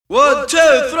1, 2, 3.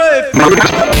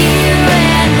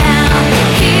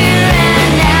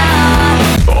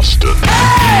 Boston.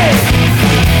 Hey!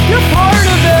 You're part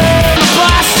of it!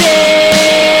 Boston!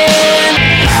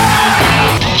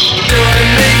 Gonna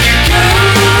make you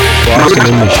good. Boston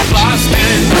Emissions.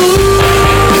 Boston.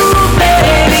 Ooh,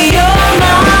 baby, you're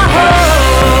my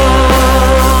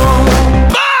home.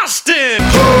 Boston!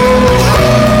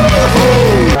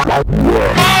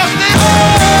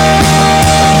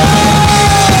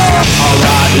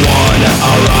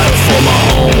 Alright for my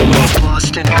home.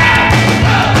 Boston.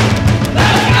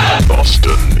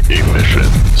 Boston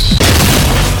Emissions.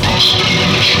 Boston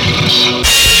Emissions.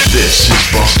 This is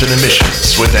Boston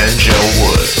Emissions with Angel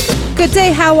Wood. Good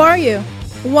day, how are you?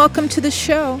 Welcome to the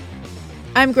show.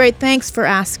 I'm great, thanks for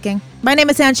asking. My name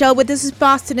is Angel Wood. This is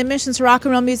Boston Emissions, rock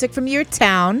and roll music from your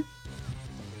town.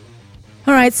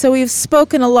 All right, so we've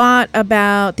spoken a lot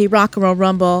about the Rock and Roll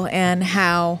Rumble and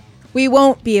how we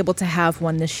won't be able to have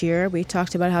one this year. We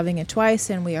talked about having it twice,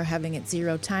 and we are having it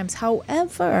 0 times.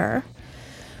 However,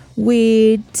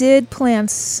 we did plan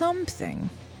something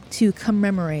to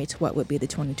commemorate what would be the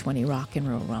 2020 Rock and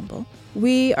Roll Rumble.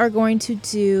 We are going to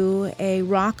do a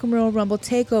Rock and Roll Rumble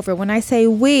takeover. When I say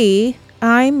we,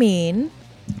 I mean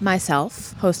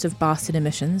myself, host of Boston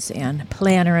Emissions and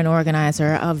planner and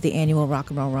organizer of the annual Rock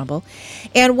and Roll Rumble,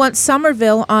 and Once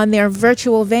Somerville on their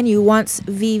virtual venue, Once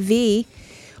VV.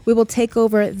 We will take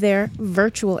over their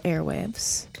virtual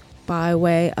airwaves by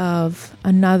way of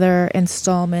another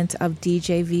installment of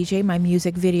DJ VJ, my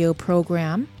music video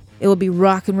program. It will be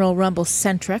Rock and Roll Rumble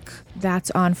centric. That's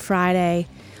on Friday,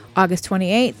 August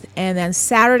 28th, and then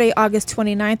Saturday, August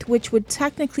 29th, which would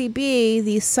technically be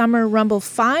the Summer Rumble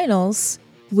Finals.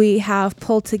 We have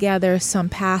pulled together some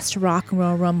past Rock and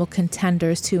Roll Rumble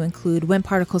contenders to include When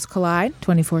Particles Collide,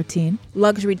 2014,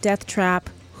 Luxury Death Trap,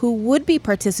 who would be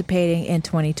participating in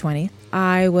 2020.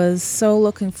 I was so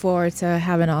looking forward to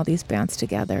having all these bands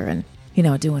together and,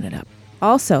 doing it up.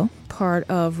 Also, part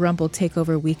of Rumble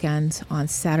Takeover Weekend on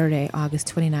Saturday,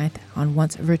 August 29th on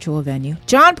Once Virtual Venue,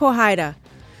 John Pohida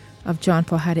of John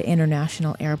Pohida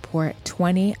International Airport,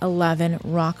 2011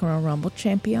 Rock and Roll Rumble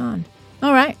champion.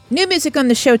 All right, new music on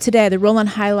the show today, The Rollin'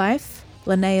 High Life,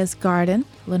 Linnea's Garden,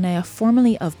 Linnea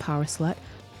formerly of Power Slut.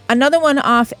 Another one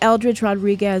off Eldridge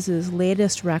Rodriguez's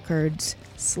latest records,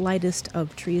 Slightest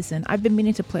of Treason. I've been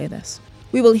meaning to play this.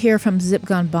 We will hear from Zip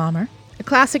Gun Bomber, a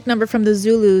classic number from the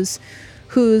Zulus,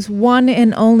 whose one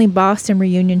and only Boston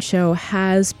reunion show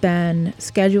has been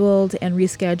scheduled and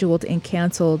rescheduled and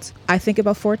canceled, I think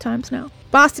about 4 times now.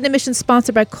 Boston Emissions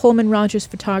sponsored by Coleman Rogers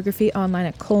Photography, online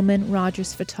at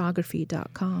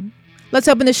colemanrogersphotography.com. Let's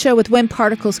open the show with When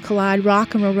Particles Collide,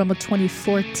 Rock and Roll Rumble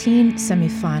 2014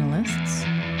 semifinalists.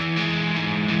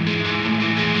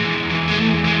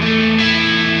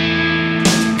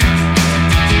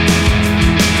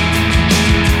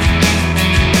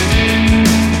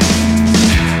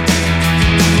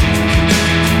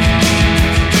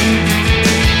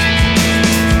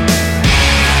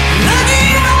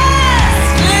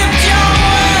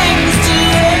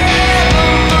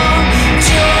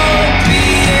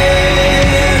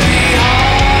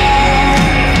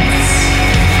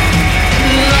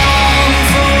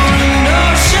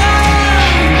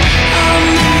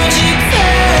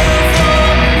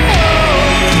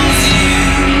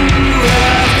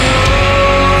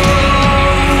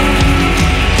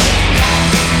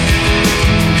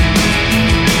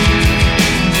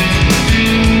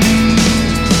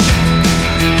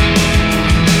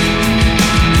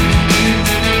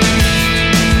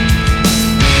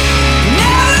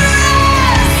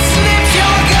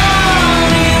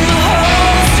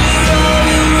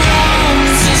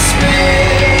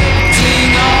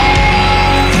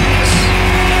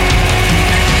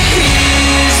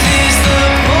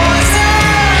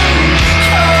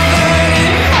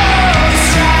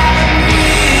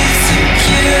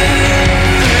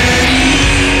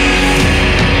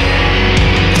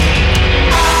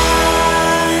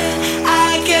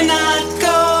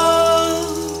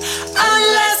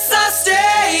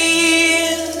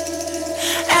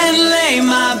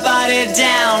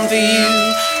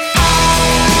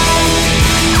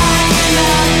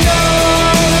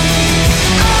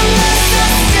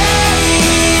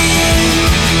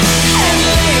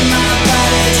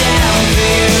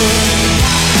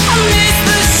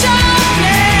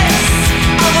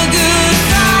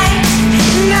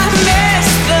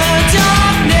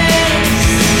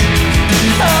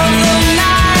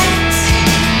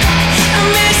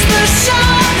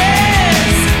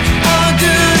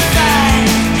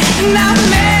 I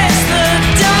miss the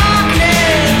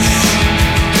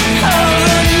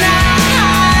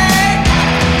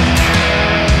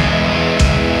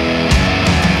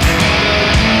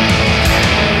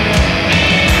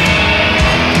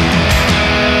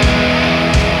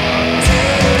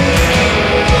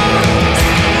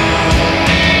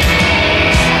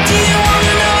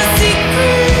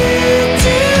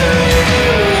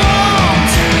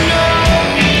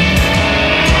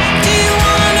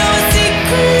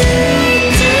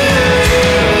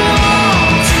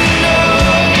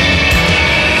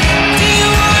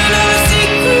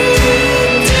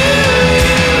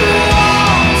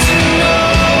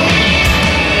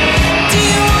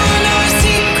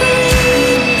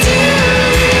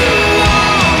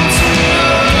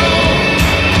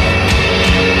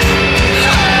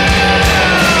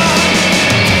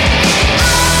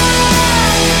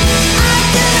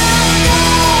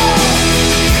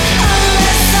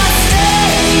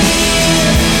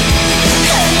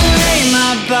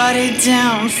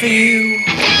for you.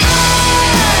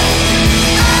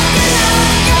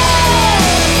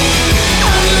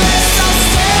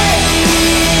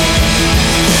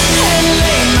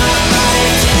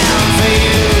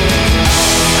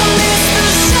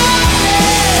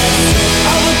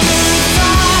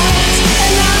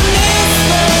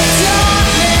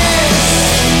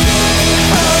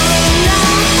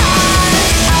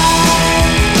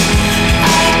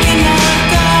 I cannot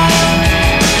go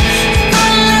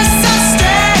unless I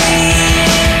stay.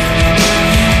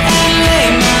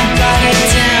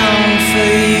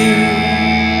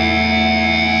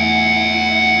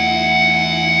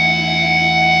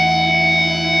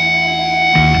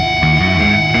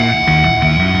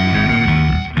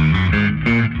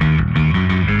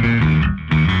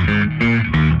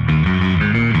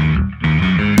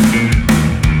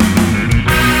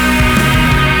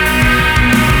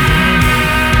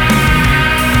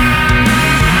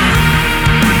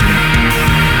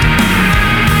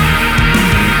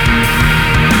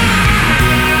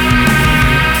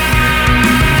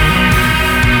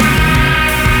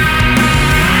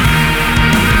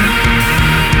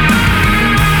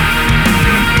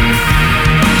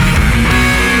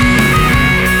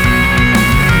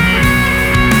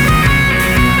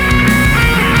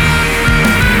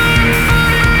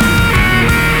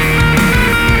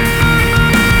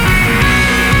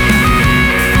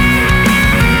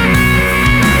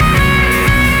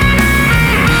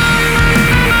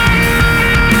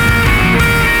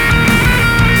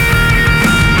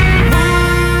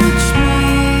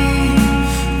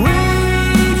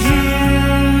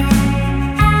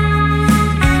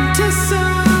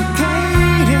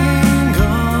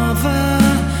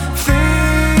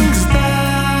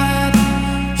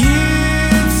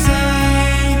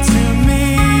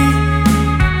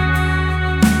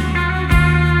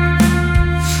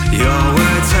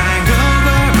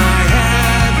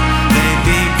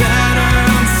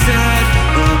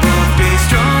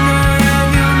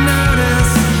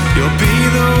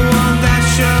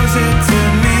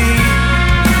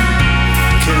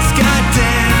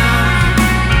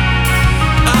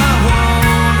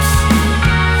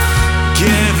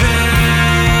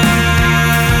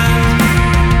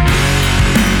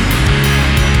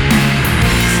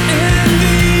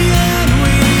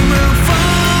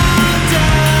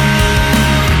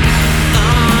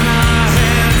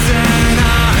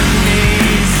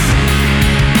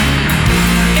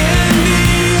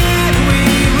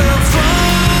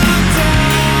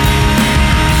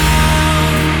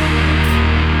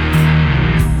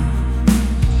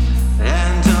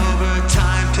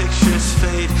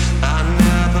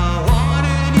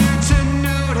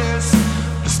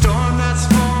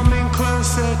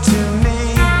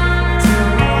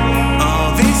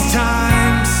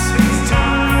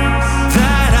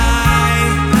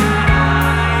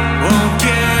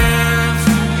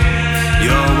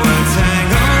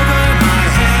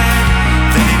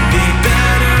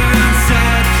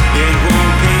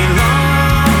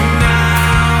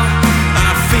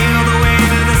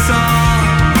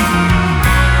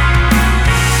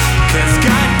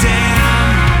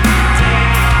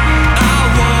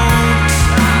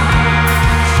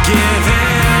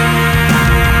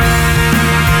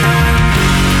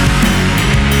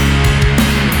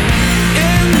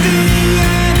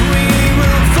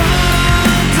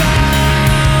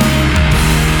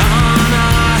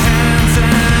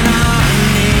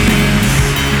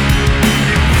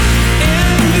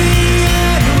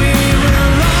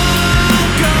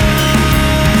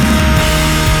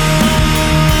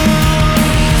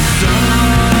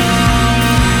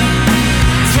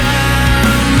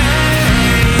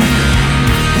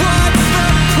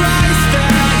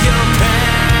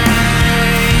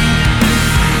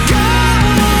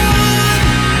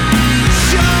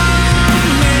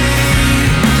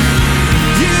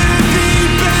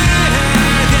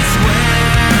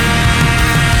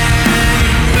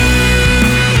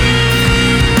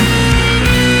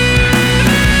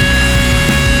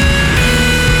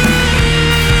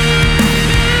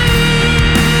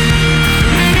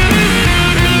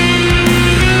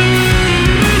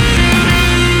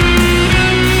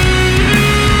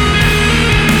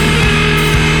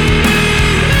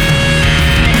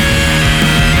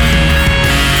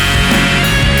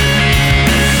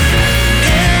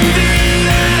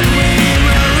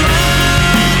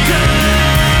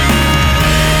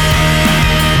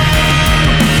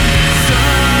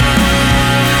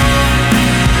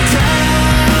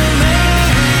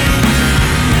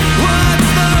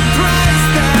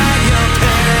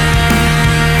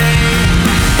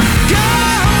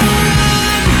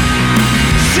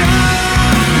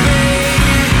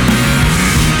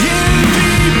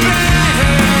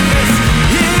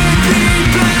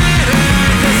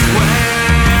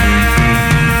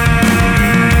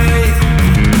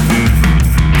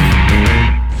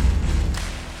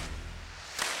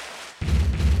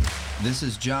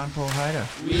 this is John Paul Hyder.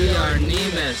 We are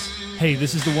Nemus. Hey,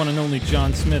 this is the one and only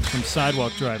John Smith from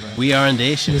Sidewalk Driver. We are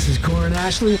Nation. This is Corin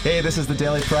Ashley. Hey, this is the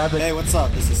Daily Prophet. Hey, what's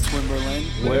up? This is Twin Berlin.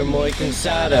 We're Moy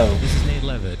Cansado. This is Nate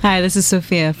Levitt. Hi, this is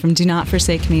Sophia from Do Not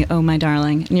Forsake Me, Oh My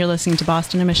Darling, and you're listening to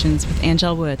Boston Emissions with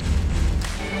Angel Wood.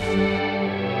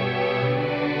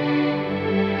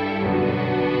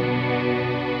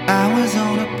 I was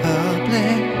on a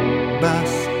public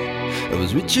bus. I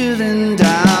was richer than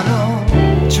Donald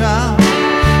Trump,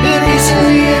 and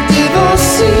recently a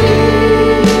divorcee.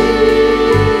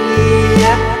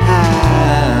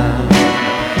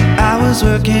 I was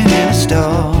working in a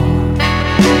store.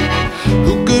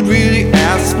 Who could really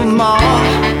ask for more?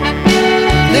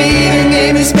 They even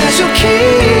gave me special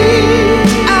keys.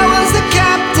 I was the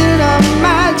captain of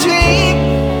my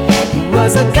dream.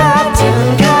 Was the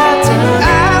captain.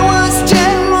 I was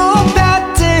General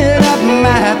Patton of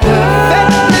my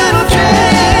perfect little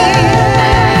dream.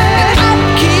 And I'd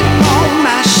keep on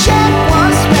my shit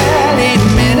was really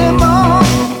minimal.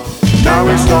 Now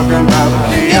we're talking about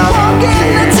the walking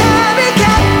the time we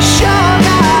got sure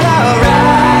gotta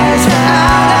rise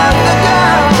out of the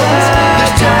darkness.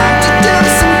 There's time to do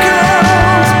some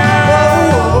girls.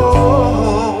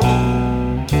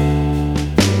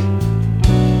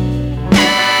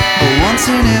 Once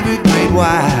in every great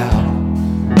while,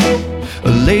 a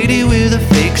lady with a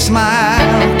fake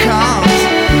smile comes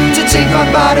to take my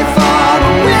body far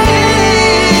away.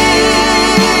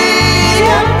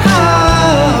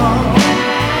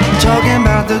 Talking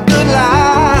about the good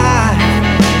life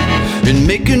and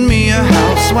making me a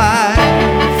housewife.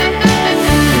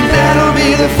 That'll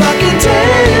be the fucking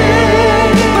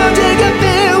day. But take a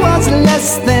pill was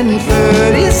less than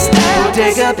 30 steps.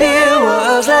 Take a pill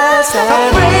was less than.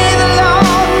 I pray the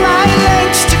Lord my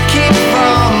legs to keep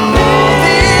from all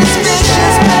these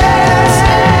vicious paths.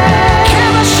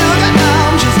 Camera sugar,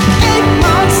 I'm just 8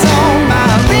 months on my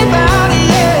rebound,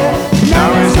 yeah. Now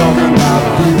we're talking about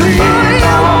the rebound.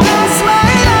 That's my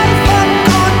life, I'm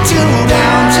going to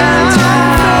downtown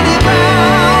Freddie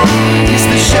Brown. Is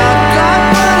the shotgun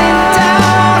running down?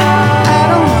 I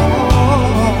don't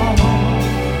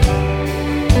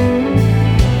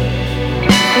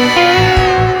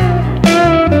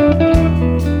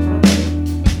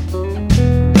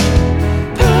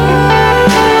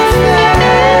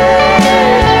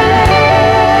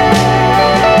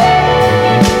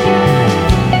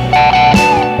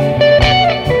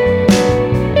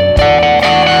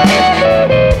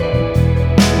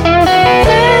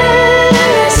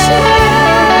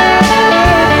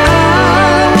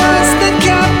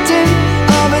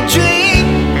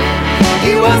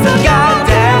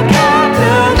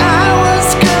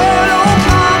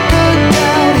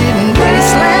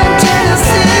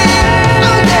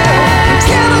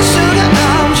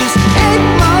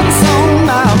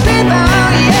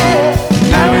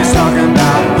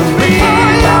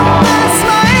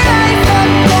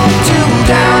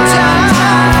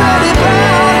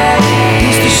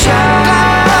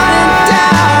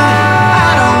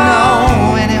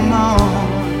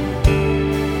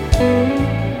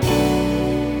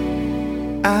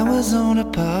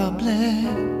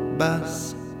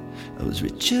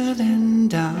richer than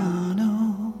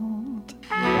Donald.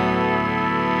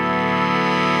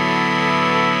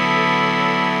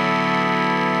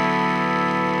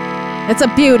 It's a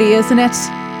beauty, isn't it?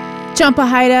 John Paul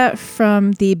Hyder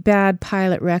from the Bad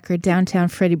Pilot record, Downtown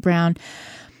Freddie Brown.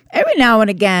 Every now and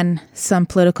again, some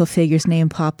political figure's name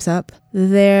pops up.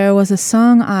 There was a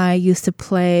song I used to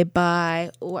play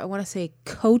by, I want to say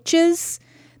Coaches,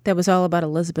 that was all about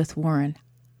Elizabeth Warren.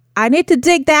 I need to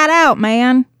dig that out,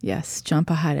 man. Yes, John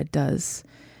Paul Hyder does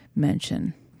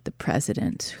mention the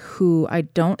president, who I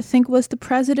don't think was the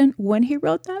president when he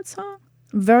wrote that song.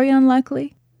 Very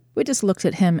unlikely. We just looked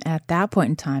at him at that point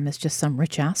in time as just some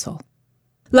rich asshole.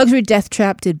 Luxury Death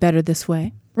Trap did better this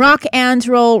way. Rock and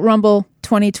Roll Rumble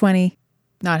 2020,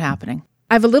 not happening.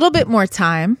 I have a little bit more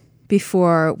time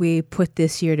before we put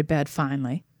this year to bed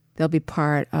finally. They'll be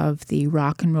part of the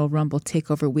Rock and Roll Rumble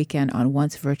Takeover weekend on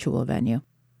Once Virtual Venue.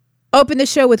 Open the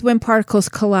show with When Particles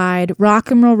Collide,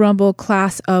 Rock and Roll Rumble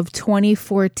class of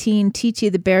 2014, T.T.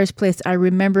 the Bears Place. I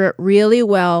remember it really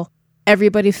well.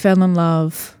 Everybody fell in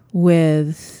love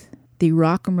with the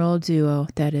rock and roll duo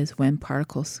that is When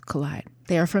Particles Collide.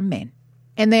 They are from Maine.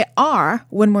 And they are,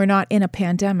 when we're not in a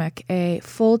pandemic, a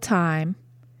full-time,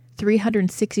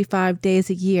 365 days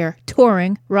a year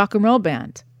touring rock and roll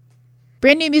band.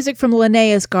 Brand new music from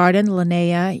Linnea's Garden.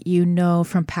 Linnea, you know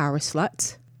from Power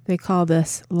Slut. They call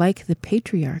this Like the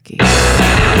Patriarchy.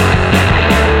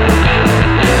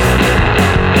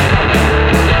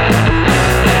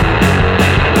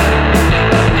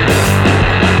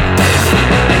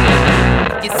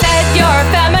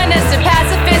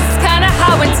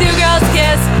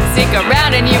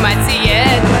 see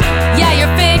it. Yeah,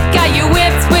 you're fit, got you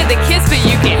whipped with a kiss, but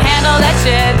you can't handle that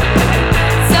shit.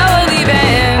 So we're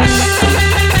leaving.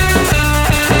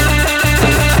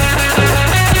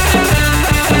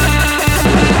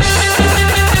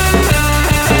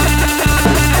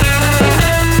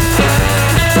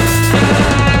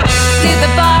 Leave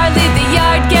the bar, leave the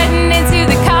yard, getting into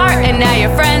the car, and now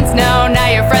your friends know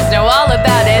all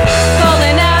about it.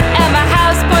 Pulling out at my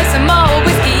house, pour some more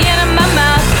whiskey into my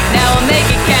mouth. Now I'll make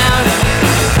it count.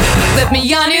 Lift me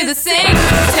onto the sink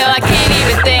till I can't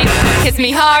even think. Kiss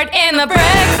me hard in the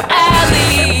brick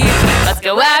alley. Let's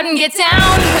go out and get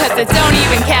down, cause it don't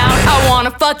even count. I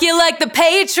wanna fuck you like the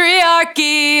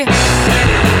patriarchy.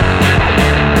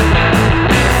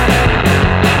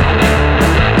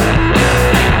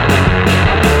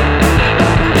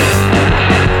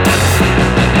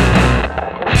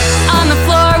 On the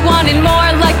floor, wanting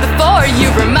more like before. You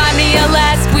remind me of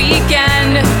last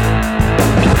weekend.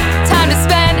 Time to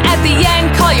spend at the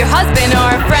end. Call your husband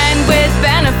or a friend with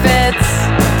benefits.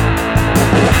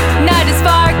 Night is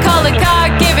far, call a car,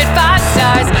 give it 5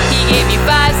 stars. He gave you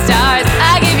 5 stars,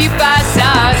 I gave you 5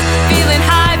 stars. Feeling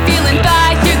high, feeling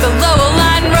by, hear the low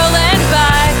line rolling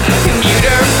by.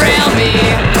 Commuter, rail me,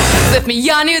 lift me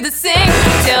onto the sink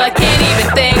till I can't even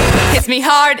think. Kiss me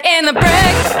hard in the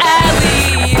brick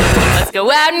alley. Let's go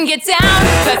out and get down,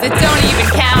 cause it don't even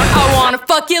count. I wanna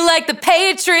fuck you like the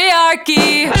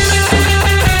patriarchy.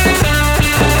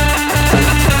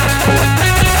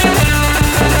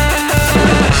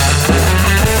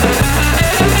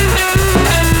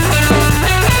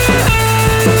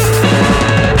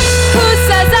 Who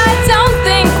says I don't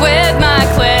think with my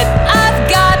clit? I've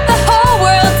got the whole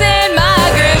world in my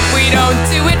grip. We don't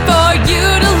do it for you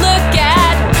to look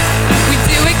at. We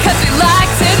do it cause we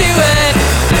like to do it.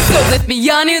 So lift me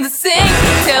onto the sink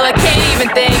till I can't even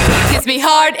think. Kiss me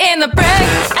hard in the brick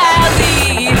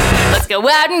alley. Let's go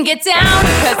out and get down,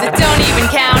 cause it don't even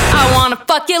count. I wanna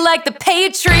fuck you like the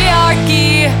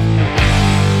patriarchy.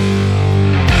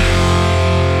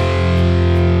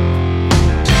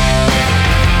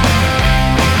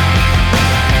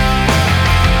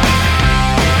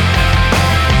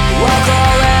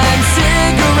 Alcohol and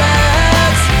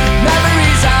cigarettes,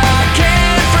 memories I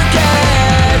can't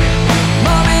forget.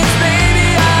 Moments maybe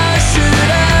I should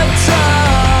have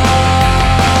tried.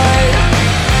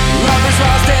 Lovers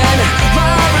lost and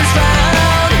lovers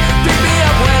found. Pick me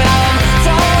up when I'm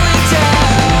falling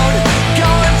down.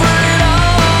 Going for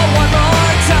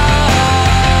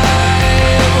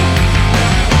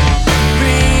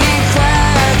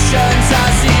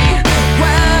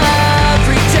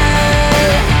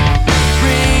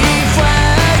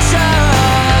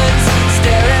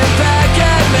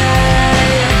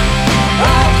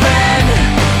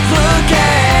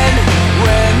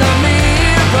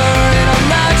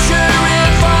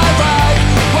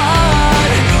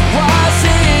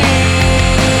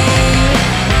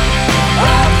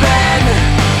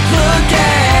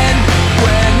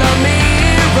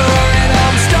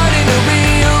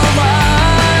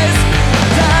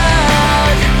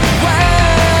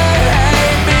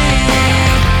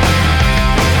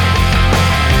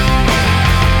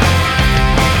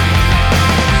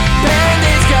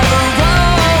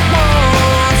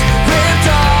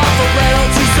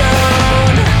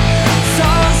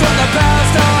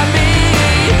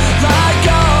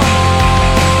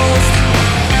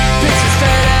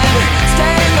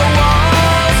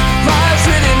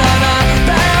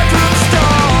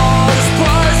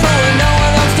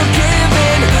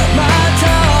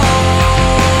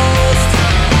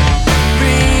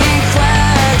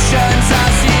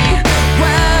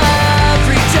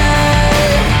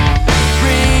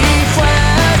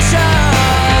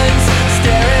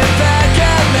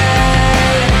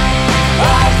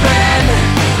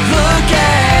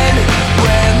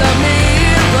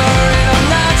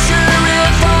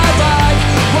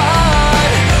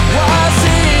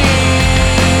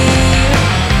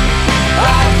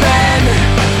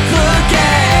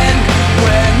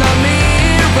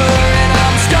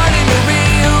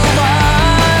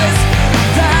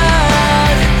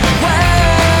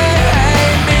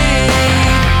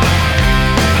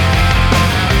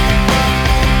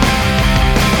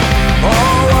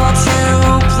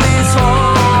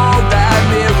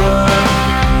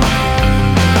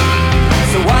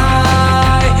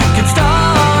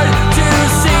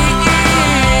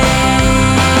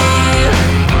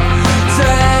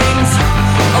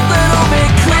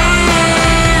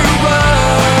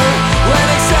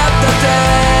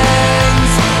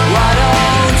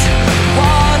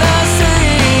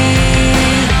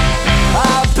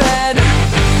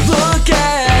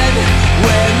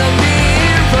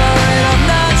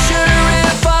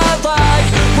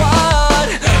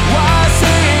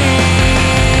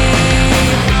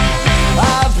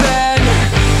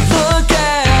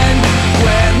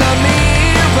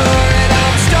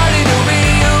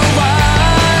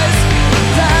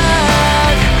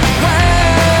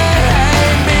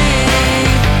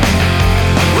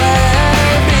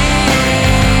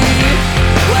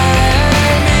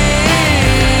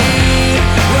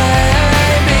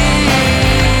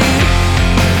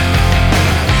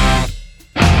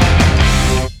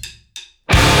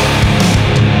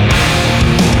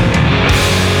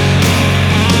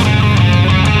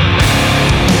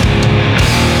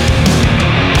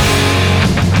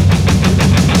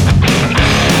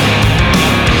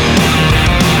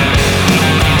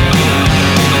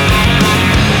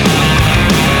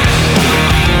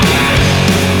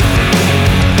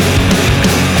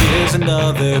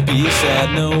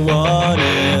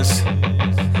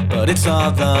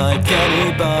out like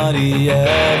anybody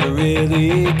ever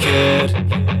really cared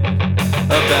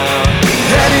about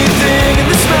anything in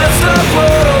this messed up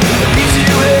world. Leaves you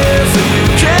here so you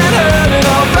can't hurt it.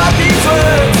 All about these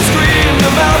words, scream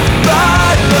them out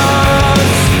by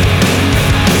lungs.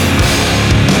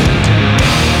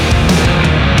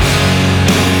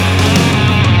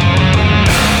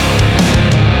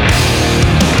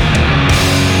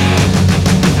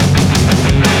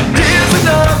 Here's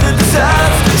another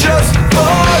disaster just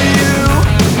for you.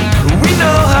 We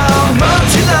know how much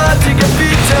you like to get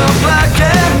beat down black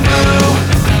and blue.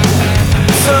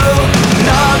 So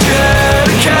nod your head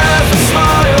and cast a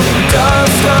smile.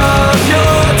 Dust off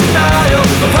your denial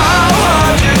of how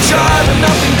hard you try, but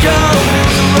nothing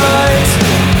goes right.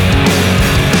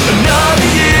 Another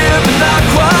year, but not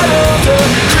quite older,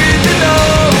 creeping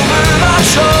over my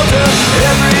shoulder.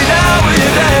 Every now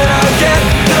and then I'll get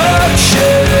the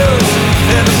chills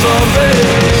and the phone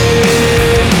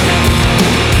ring.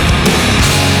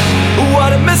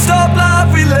 What a messed up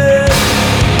life we live.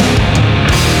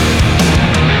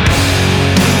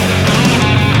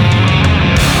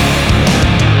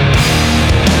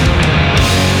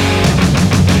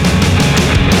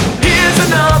 Here's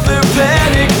another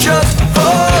panic just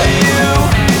for you.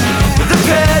 The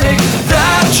panic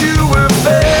that you were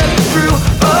fed through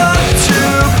a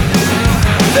tube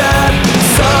that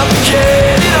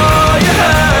suffocated all you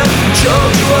had,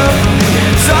 choked you up from the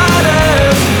inside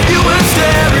out. You were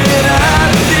staring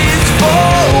at these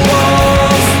four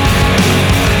walls.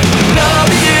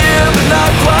 Another year, but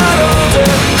not quite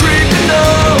older, creeping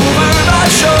over my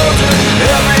shoulder.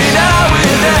 Every now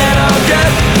and then I'll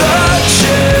get the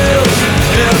chills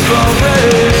and phone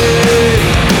ring.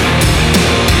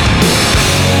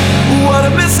 What a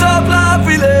messed up life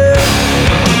we live.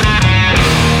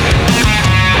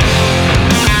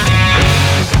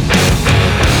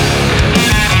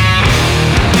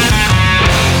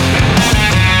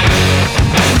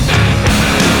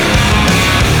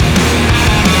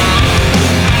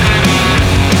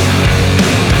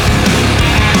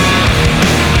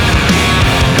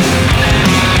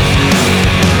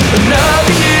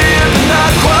 Another year, but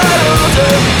not quite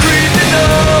older, creeping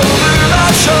over my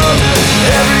shoulder.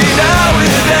 Every now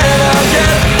and then I'll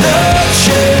get the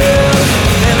chills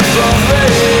and the phone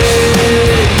ring.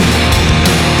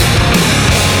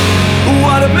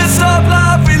 What a messed up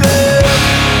life we live.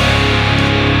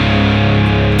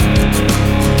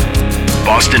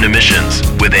 Boston Emissions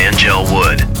with Angel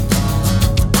Wood.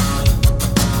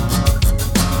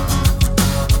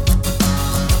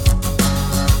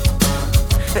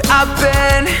 I've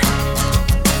been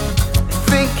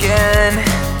thinking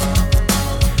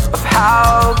of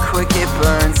how quick it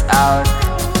burns out.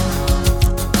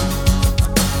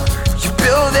 You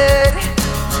build it,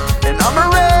 and armor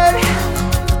red.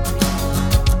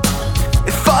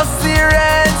 It falls to your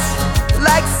ends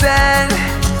like sand.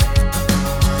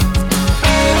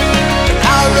 And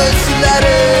I wrote you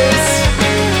letters.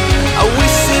 I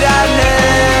wish that I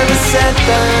never sent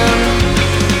them.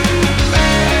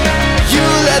 You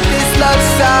let this love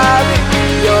stop.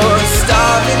 You're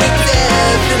starving to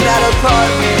death in that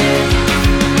apartment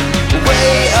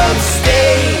way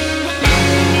upstate.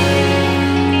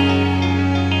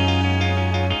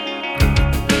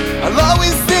 I'll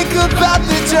always think about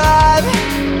the drive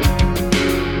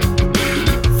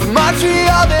from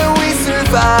Montreal that we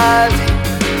survived.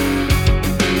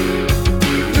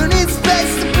 You need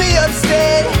space to be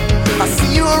upstate. I'll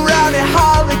see you around at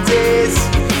holidays.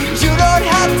 You don't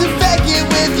have to fake it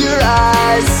with your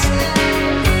eyes.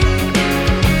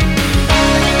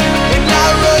 And I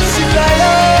wrote you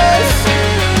letters.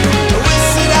 I wish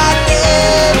that I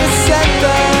never sent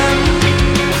them.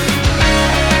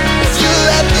 If you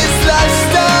let this life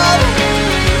stop,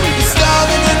 you're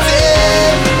starving to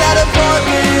death in that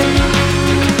apartment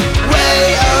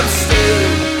way upstate.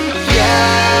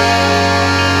 Yeah.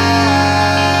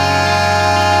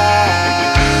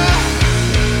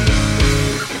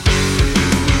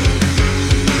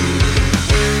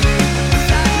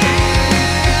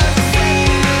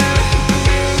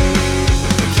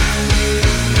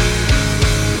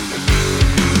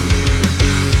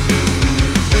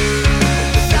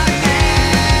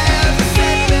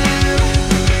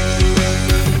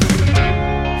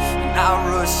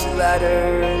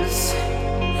 Letters,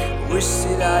 wish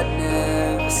that I'd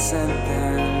never sent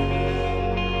them.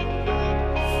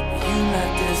 You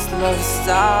let this love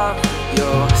stop.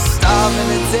 You're starving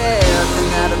to death in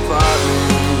that apartment.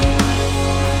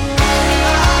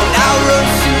 And I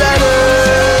wrote you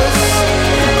letters.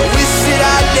 I wish that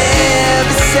I'd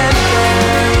never sent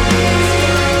them.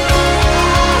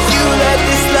 You let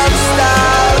this love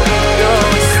stop.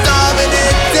 You're starving to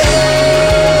death.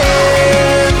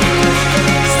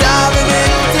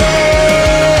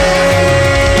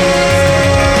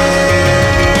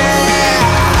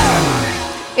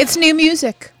 new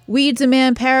music. Weeds a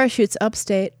Man Parachutes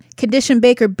Upstate. Condition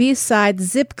Baker B-side,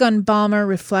 Zip Gun Bomber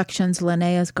Reflections,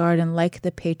 Linnea's Garden, Like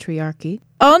the Patriarchy.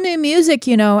 All new music,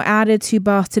 added to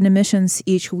Boston Emissions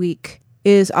each week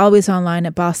is always online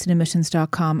at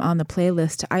bostonemissions.com on the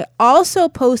playlist. I also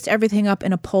post everything up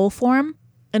in a poll form,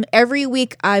 and every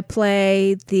week I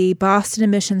play the Boston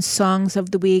Emissions Songs of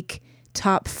the Week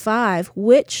Top 5,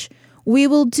 which we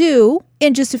will do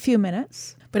in just a few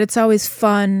minutes. But it's always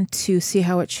fun to see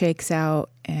how it shakes out,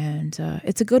 and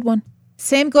it's a good one.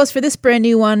 Same goes for this brand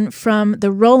new one from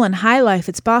the Rollin' High Life.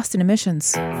 It's Boston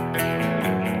Emissions.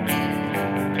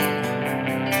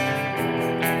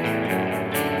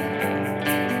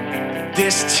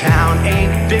 This town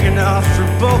ain't big enough for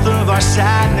both of our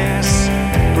sadness.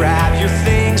 Grab your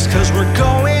things, cause we're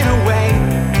going away.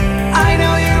 I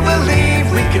know you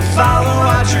believe we could follow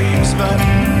our dreams, but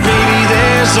baby,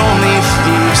 there's only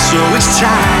thieves, so it's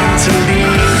time to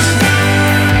leave.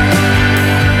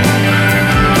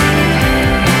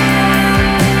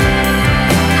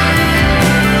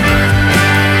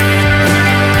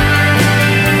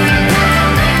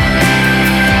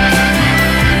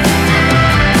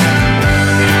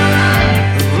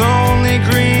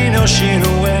 Ocean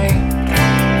away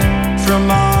from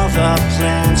all the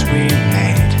plans we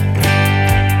made,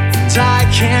 and I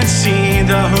can't see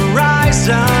the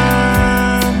horizon,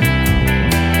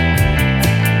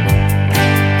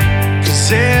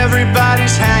 'cause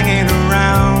everybody's hanging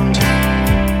around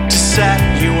to set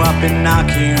you up and knock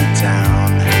you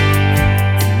down.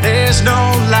 There's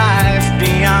no life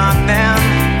beyond them,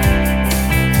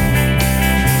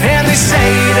 and they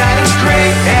say that it's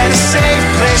great and a safe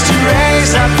place to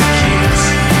raise up the kids,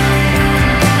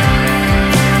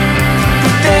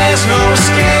 but there's no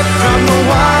escape from the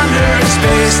wandering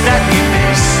space that we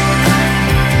miss.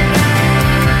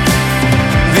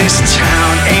 This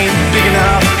town ain't big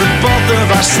enough for both of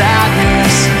our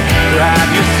sadness. Grab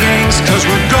your things, cause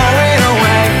we're going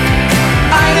away.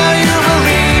 I know you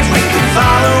believe we can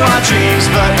follow our dreams,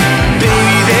 but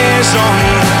baby, there's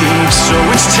only thieves, so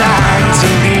it's time to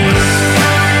leave.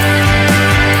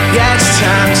 Yeah, it's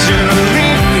time to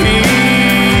leave.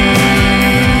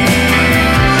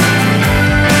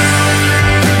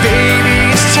 Baby,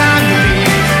 it's time to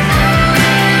leave.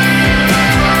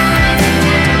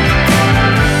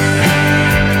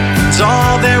 It's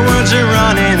all their words are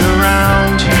running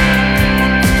around,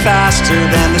 faster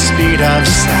than the speed of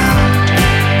sound.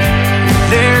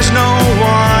 There's no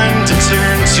one to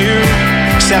turn to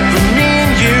except for me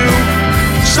and you.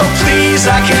 So please,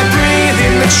 I can't breathe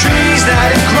in the trees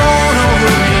that have grown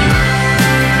over me.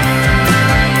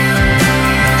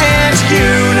 And you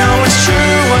know it's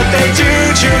true what they do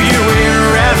to you in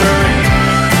reverie.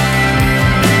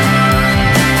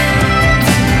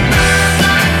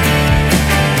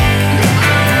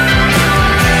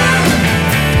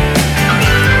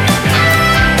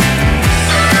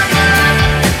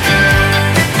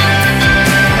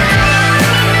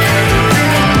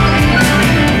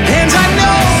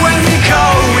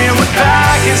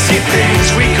 And see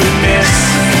things we could miss.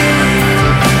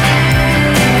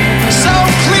 So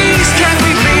please, can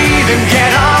we leave and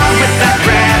get on with that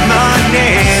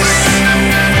reminisce?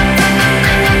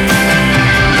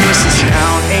 This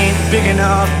town ain't big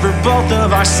enough for both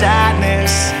of our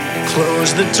sadness.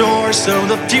 Close the door so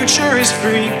the future is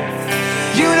free.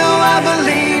 You know I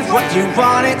believe what you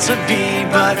want it to be,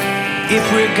 but if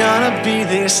we're gonna be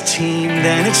this team,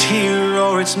 then it's here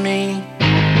or it's me.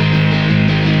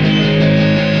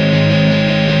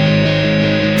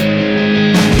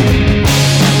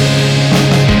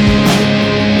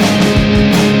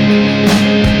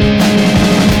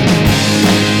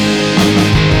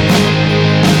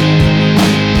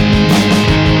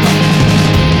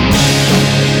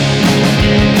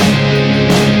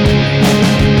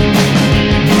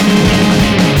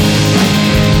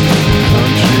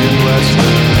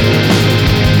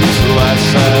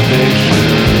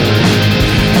 Salvation.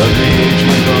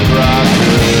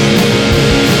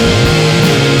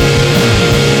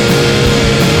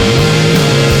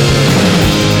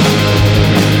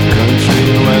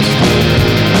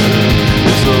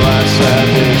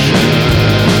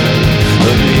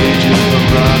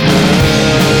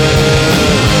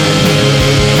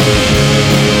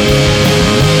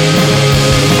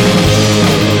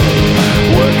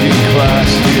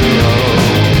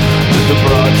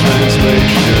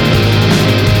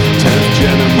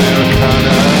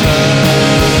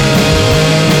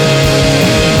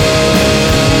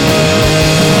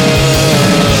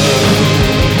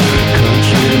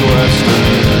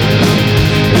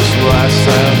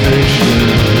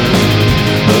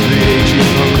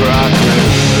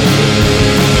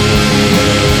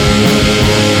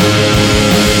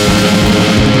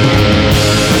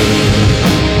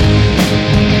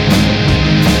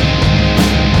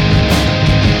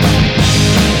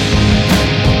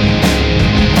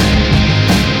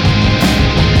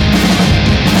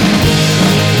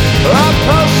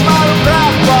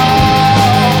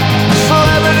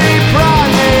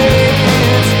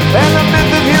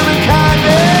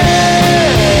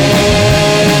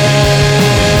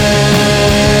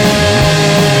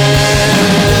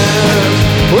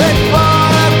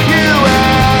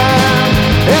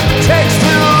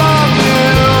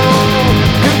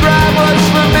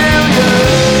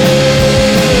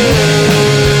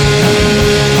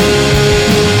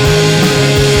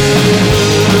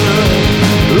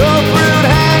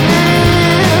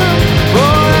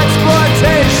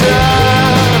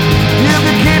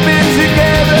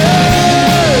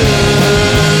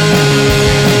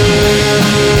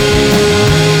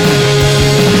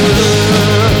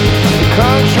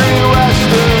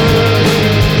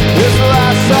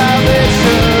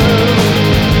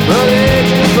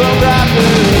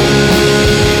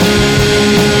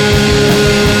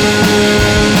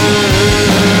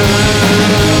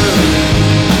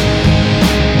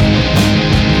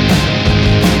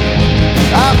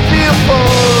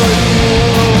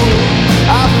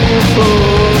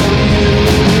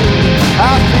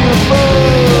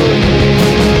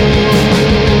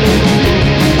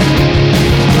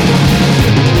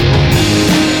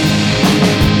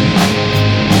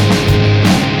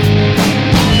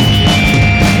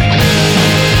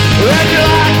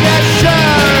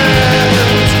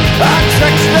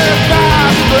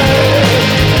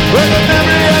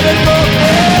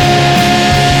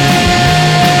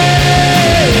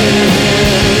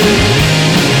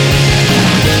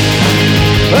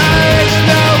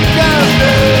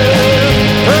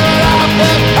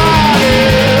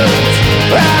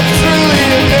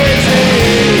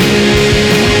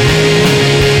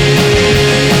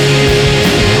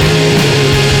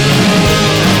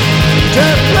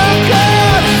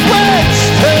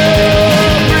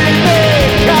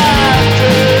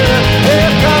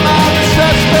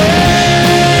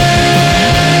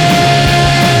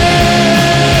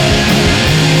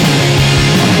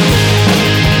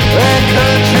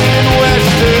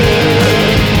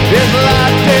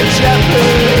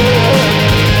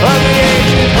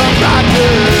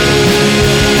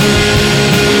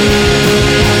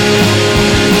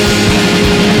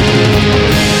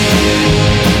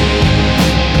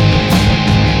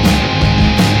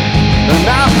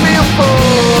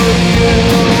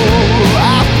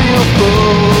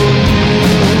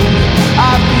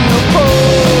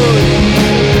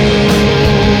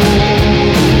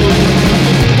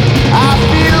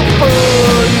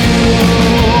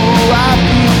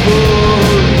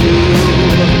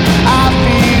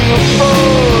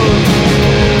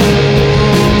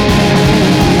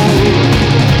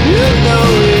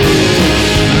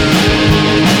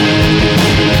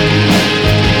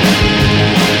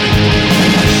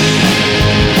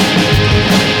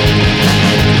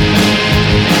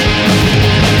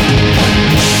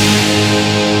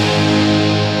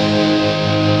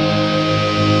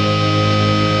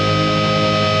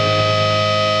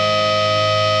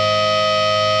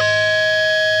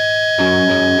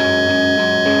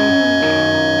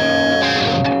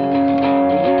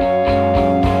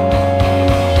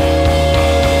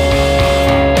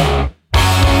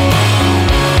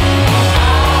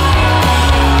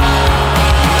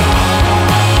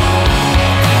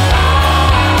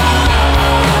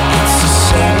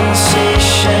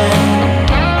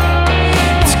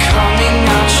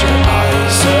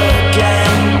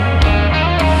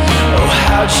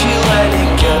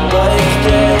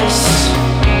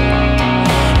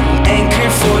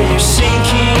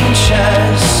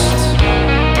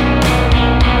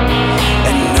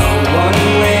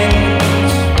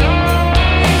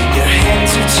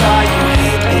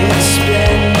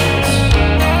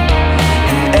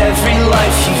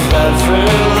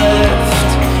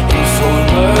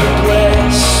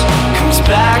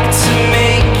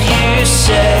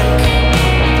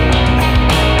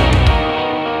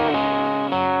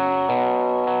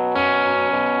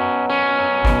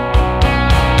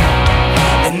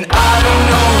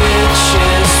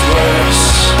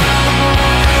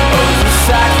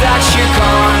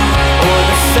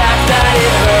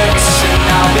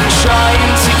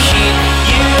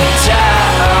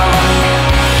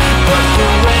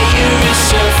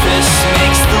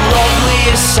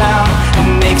 sound. It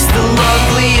makes the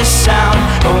loveliest sound.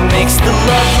 Oh, it makes the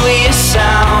loveliest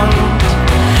sound.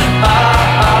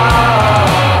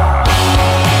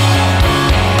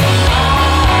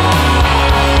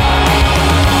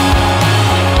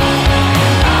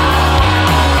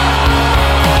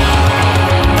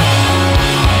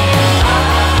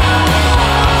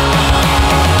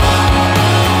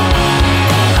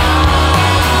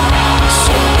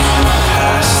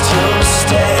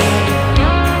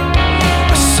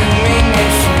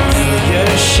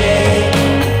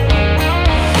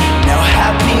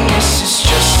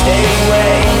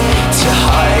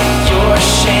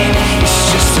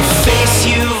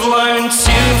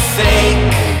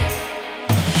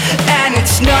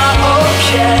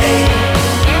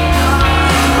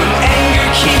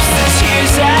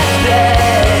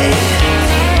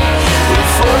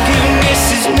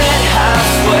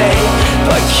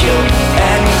 Guilt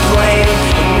and blame,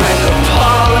 and when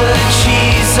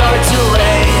apologies are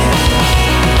delayed.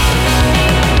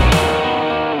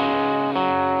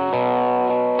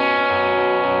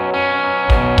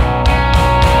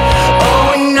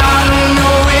 Oh, and I don't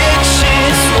know which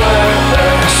is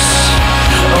worse.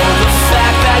 Oh, the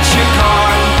fact that you're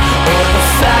gone, or the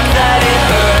fact that it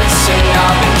hurts. And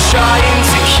I've been trying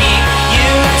to keep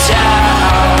you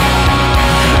down,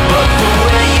 but the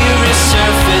way you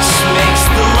resurface makes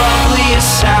the loveliest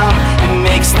sound. It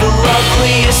makes the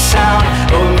loveliest sound.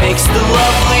 Oh, it makes the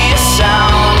loveliest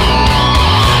sound.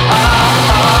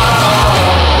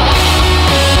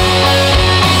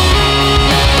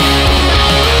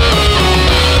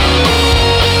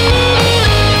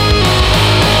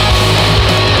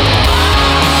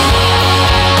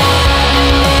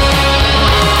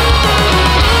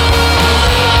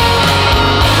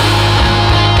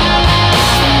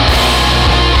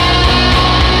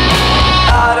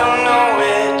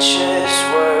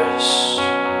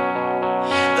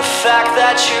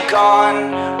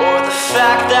 Gone, or the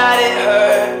fact that it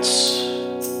hurts.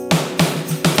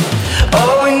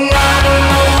 Oh, and I don't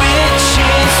know which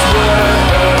is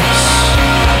worse.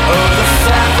 Oh, the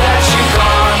fact that you're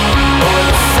gone, or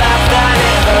the fact that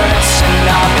it hurts. And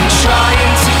I've been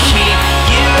trying to keep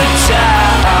you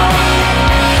down,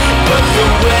 but the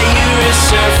way you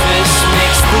resurface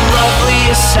makes the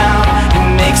loveliest sound. It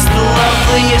makes the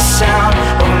loveliest sound.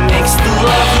 Oh, it makes the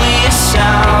loveliest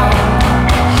sound.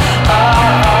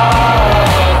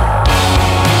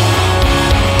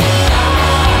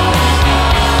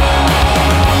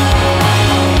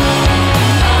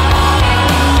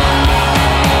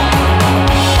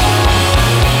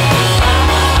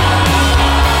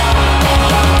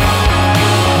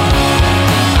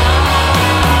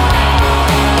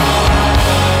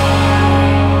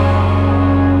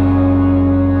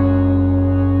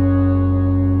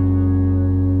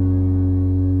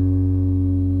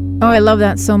 Oh, I love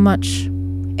that so much.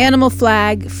 Animal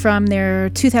Flag from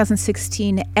their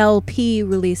 2016 LP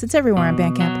release. It's everywhere on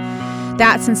Bandcamp.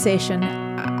 That Sensation.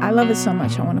 I love it so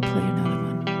much. I want to play another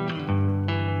one.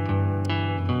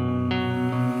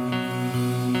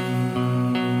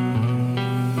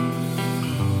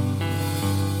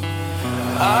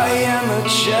 I am a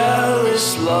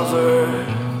jealous lover.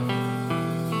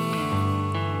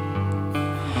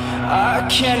 I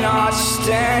cannot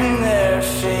stand their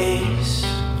face.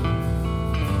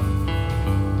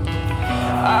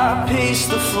 I pace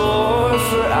the floor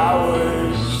for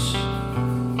hours,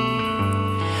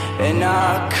 and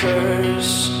I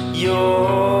curse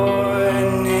your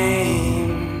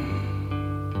name.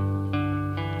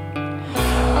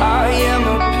 I am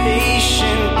a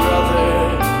patient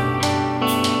brother.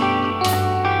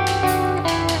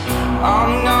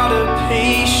 I'm not a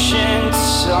patient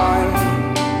son.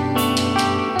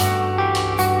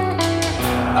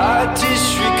 I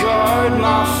disregard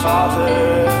my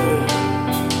father.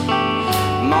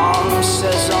 Mom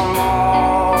says I'm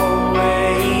always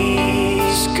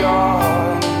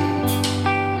gone.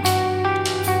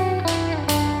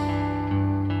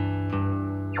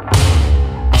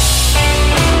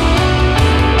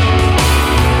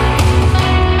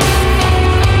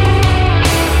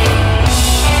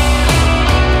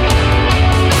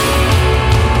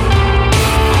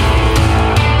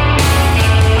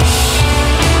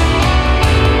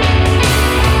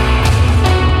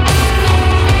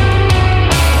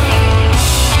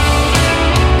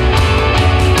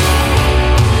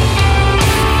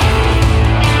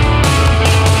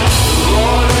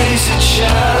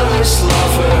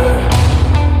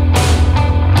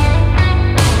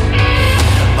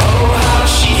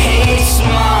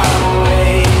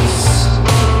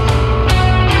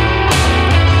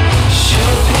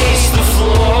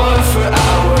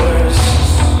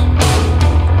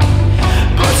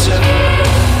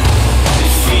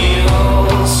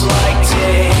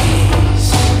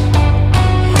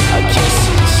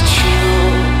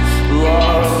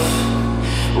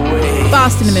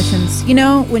 Boston Emissions. You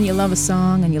know, when you love a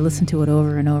song and you listen to it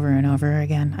over and over and over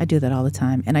again, I do that all the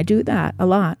time. And I do that a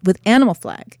lot with Animal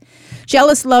Flag.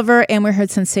 Jealous Lover, and we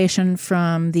heard Sensation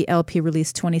from the LP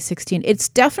release 2016. It's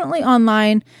definitely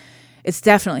online. It's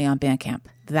definitely on Bandcamp.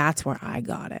 That's where I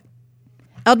got it.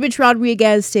 Eldridge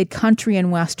Rodriguez did Country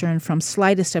and Western from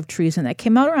Slightest of Treason. That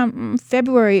came out around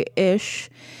February-ish.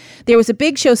 There was a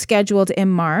big show scheduled in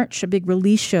March, a big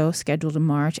release show scheduled in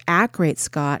March at Great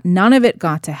Scott. None of it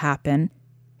got to happen.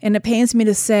 And it pains me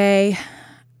to say,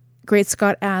 Great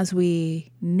Scott as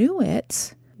we knew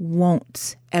it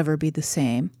won't ever be the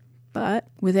same. But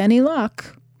with any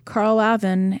luck, Carl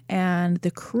Lavin and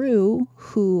the crew,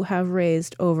 who have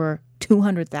raised over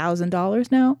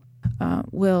 $200,000 now,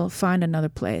 will find another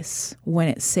place when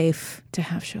it's safe to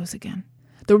have shows again.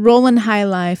 The Rollin' High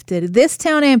Life did This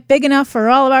Town Ain't Big Enough for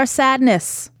All of Our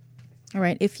Sadness. All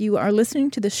right, if you are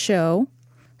listening to the show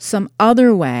some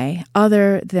other way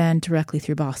other than directly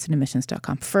through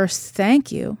BostonEmissions.com, first,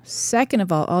 thank you. Second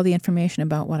of all the information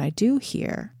about what I do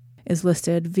here is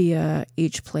listed via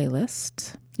each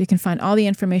playlist. You can find all the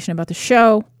information about the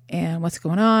show and what's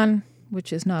going on,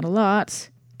 which is not a lot,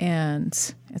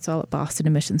 and it's all at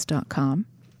BostonEmissions.com.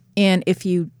 And if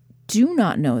you do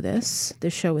not know this, the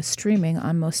show is streaming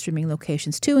on most streaming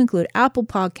locations to include Apple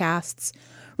Podcasts,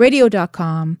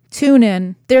 radio.com,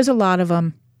 TuneIn. There's a lot of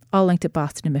them, all linked at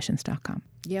BostonEmissions.com.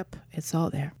 Yep, it's all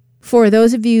there. For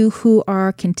those of you who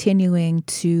are continuing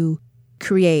to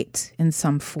create in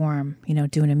some form,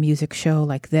 doing a music show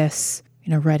like this,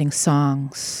 writing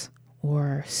songs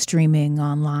or streaming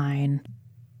online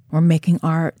or making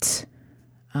art,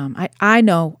 I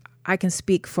know I can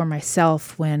speak for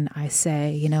myself when I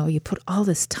say, you put all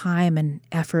this time and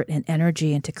effort and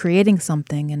energy into creating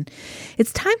something, and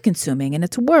it's time consuming and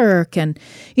it's work, and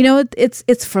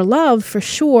it's for love for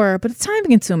sure, but it's time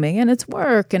consuming and it's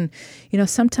work, and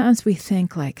sometimes we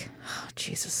think like, oh,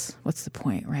 Jesus, what's the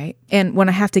point, right? And when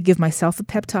I have to give myself a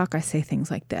pep talk, I say things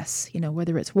like this,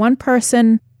 whether it's one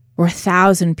person or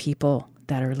 1,000 people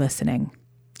that are listening,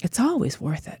 it's always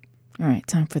worth it. All right,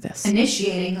 time for this.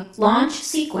 Initiating launch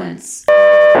sequence.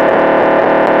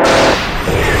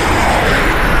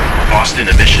 Boston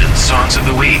Emissions Songs of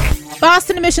the Week.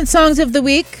 Boston Emissions Songs of the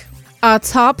Week. Our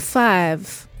top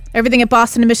 5. Everything at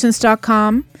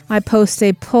BostonEmissions.com. I post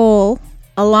a poll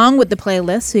along with the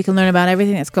playlist so you can learn about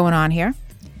everything that's going on here.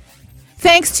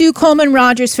 Thanks to Coleman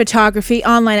Rogers Photography,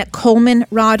 online at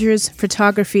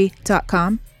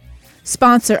ColemanRogersPhotography.com.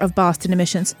 Sponsor of Boston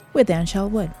Emissions with Angel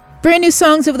Wood. Brand new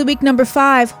Songs of the Week, number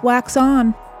 5, Wax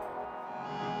On.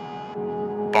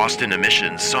 Boston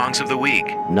Emissions Songs of the Week.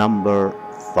 Number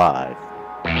 5.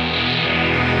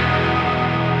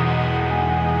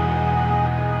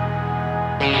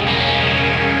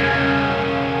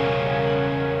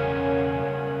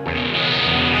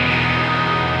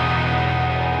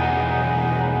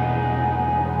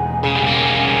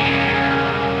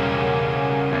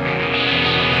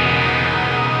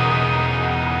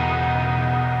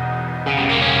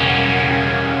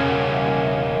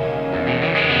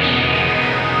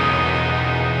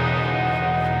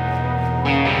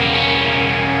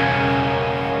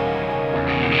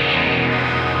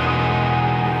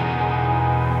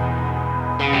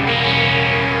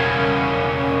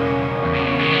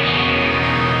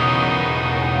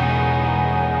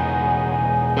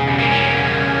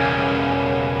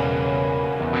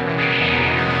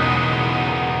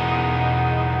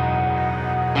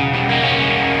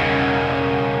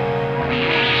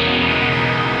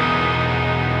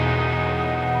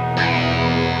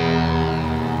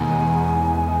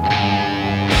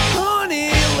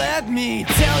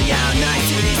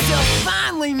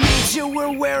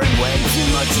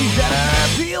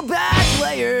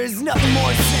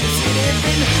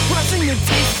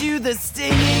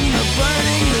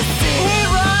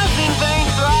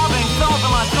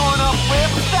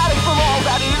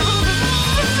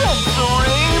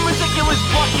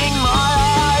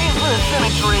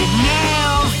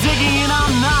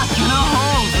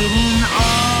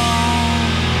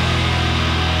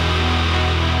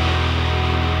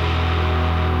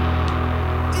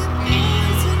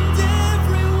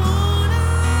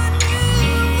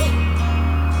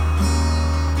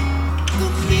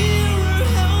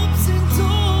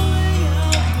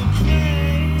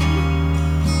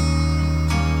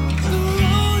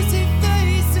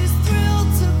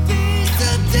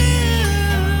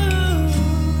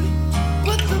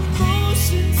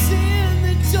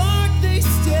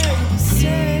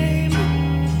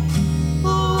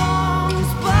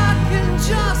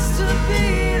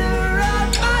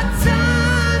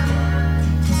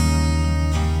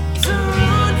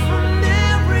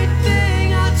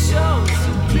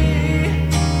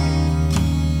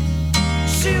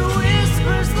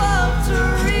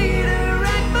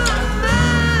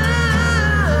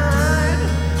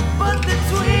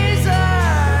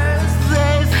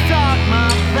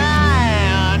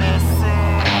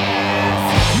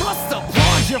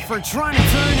 effort trying to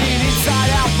turn it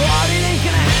inside out, but it ain't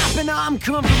gonna happen. I'm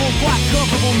comfortable, quite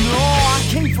comfortable. No, I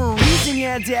came for a reason,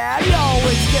 yeah, Dad. He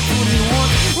always gets what he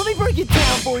wants. Let me break it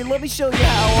down for you. Let me show you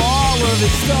how all of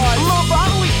it starts. Well,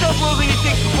 probably self-loathing it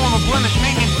takes the form of blemish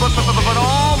maintenance, but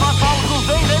all my follicles,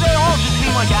 they all just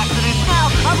seem like accidents. Now,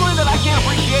 I've learned that I can't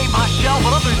appreciate myself,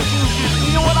 but others do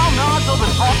too. You know what? I'll nod till the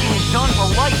talking is done for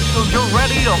life, so you're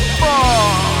ready to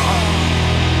fuck.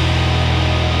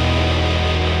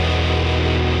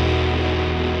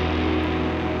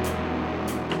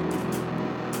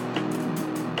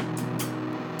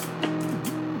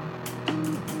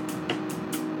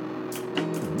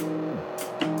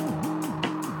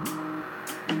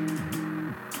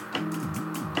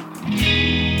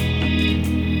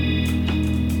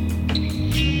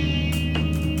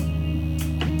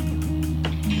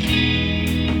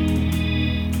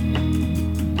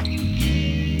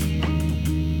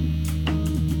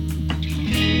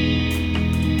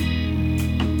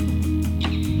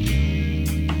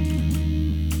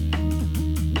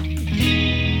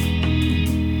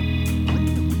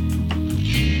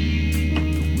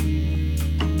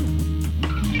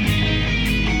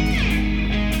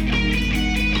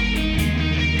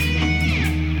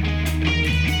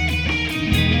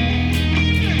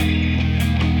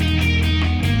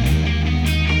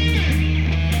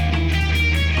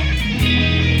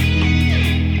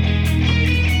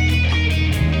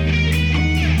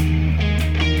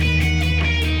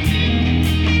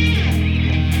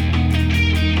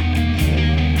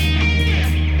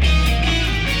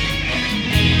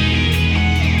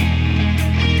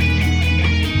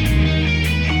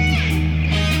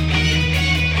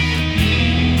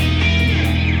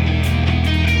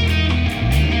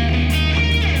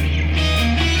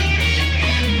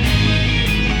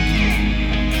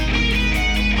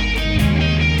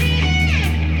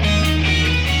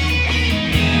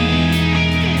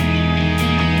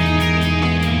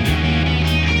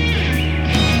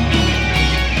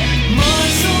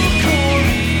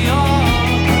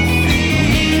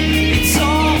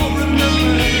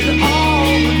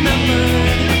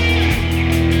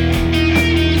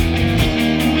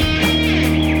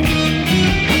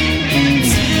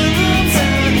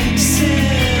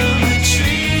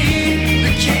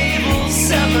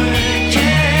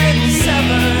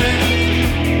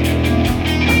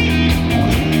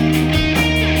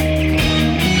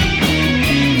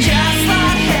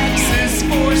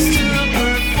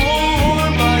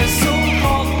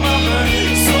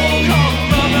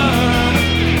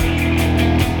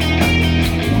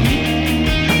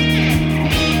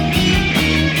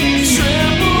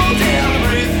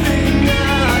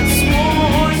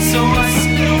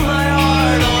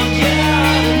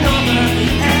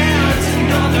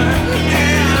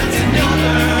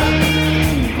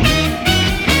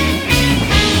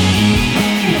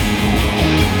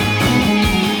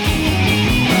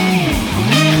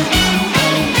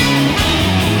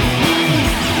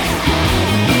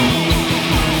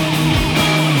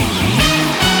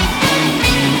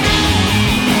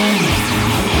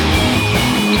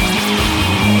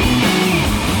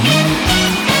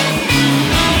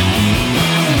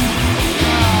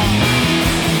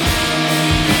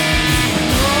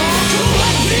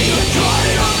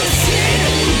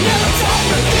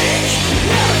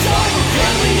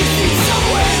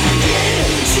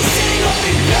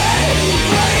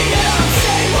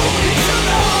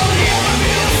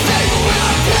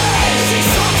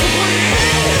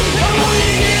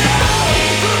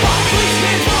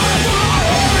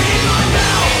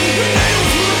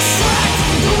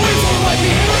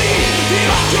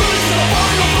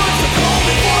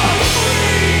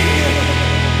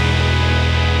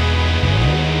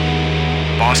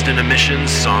 Boston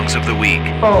Emissions Songs of the Week.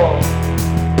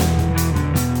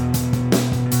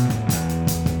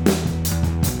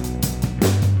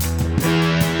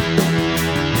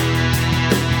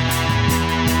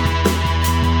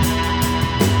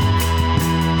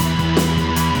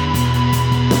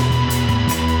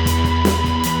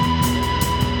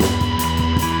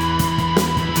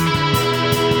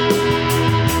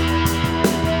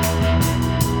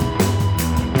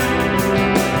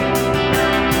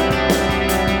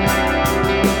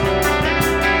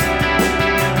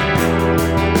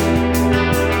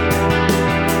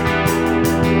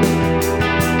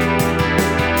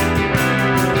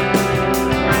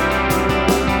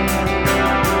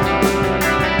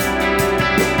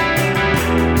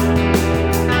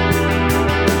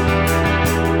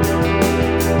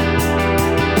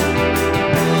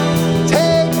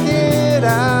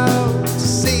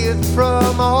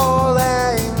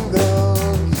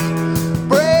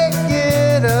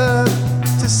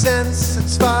 sense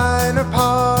its finer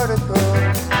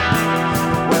particles.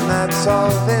 that's all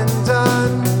been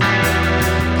done.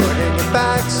 Putting it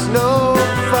back's no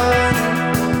fun.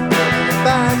 Putting it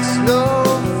back's no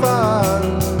fun.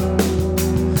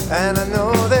 And I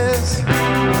know this.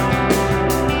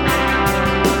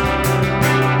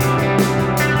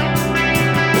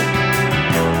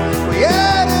 We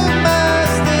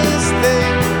atomize these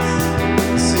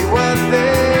things, see what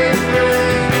they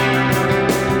bring.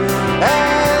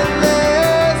 And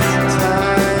this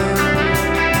time,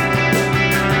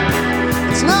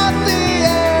 it's not the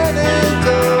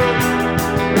antidote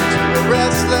to a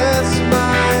restless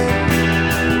mind.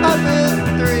 Up at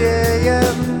 3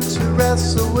 a.m. to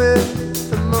wrestle with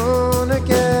the moon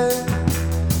again.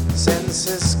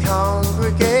 Senses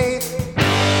congregate,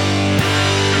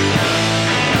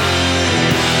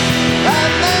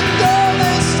 and then go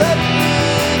their separate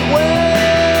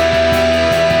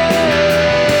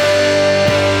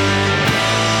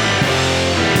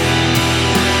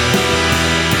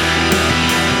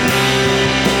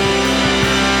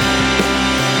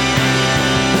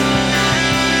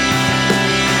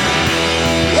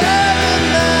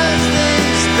atomize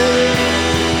these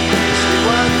things, see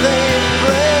what they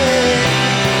bring.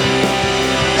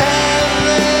 And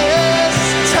this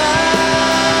time,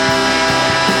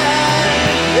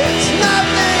 it's not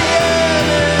the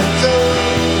antidote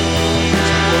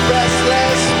to a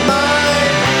restless mind.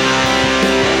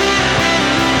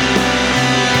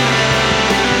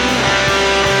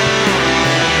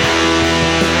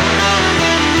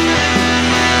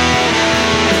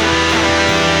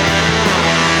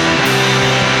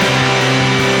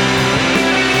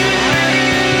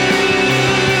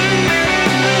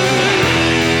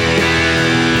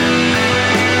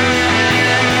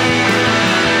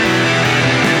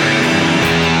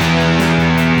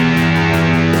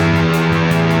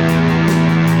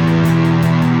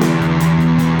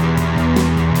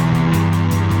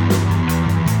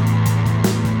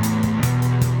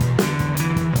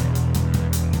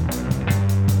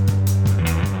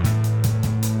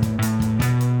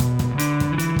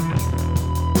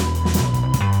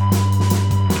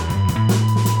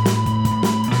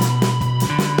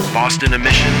 Boston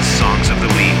Emissions Songs of the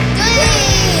Week.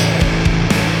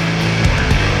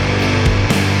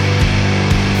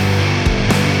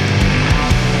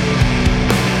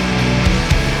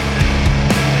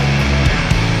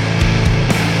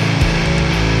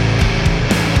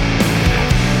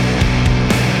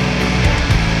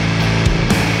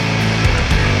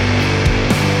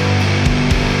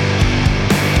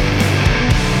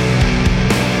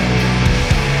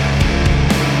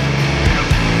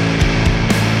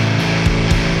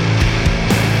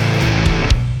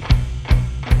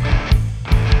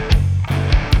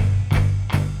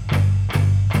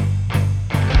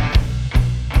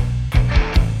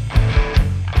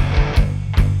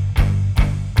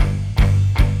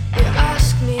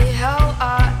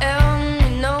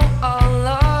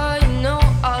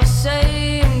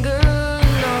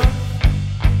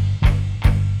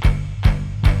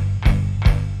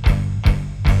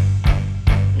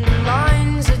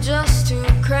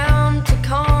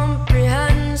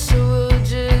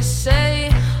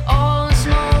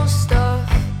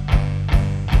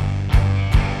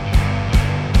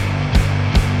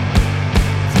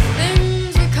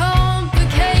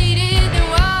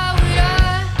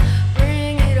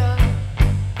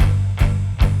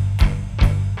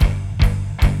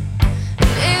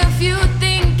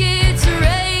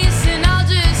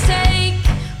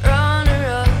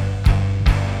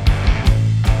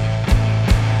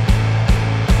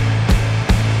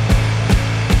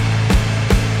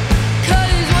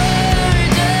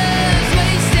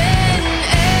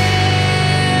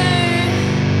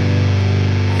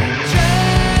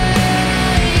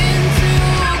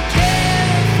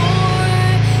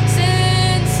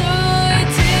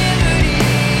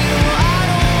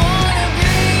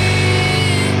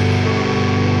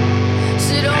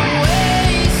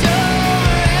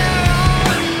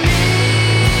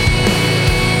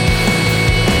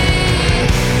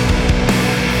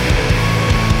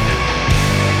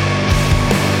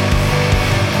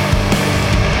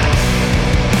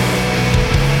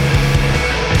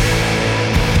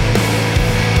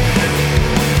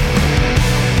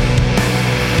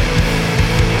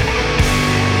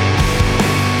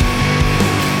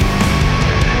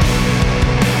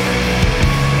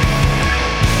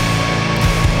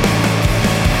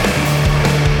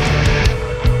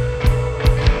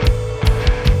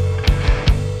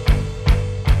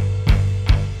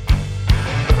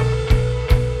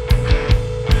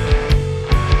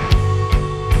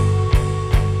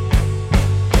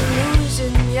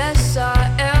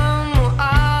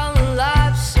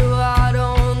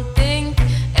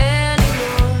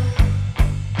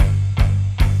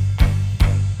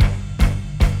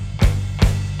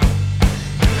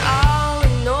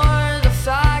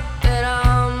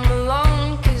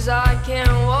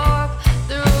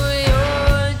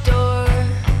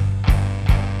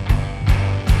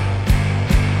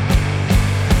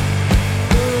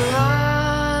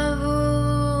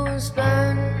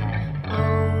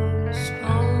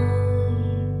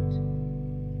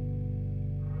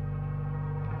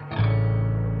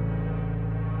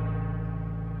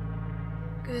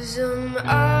 'Cause I'm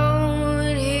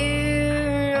out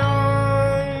here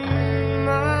on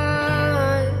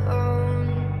my own.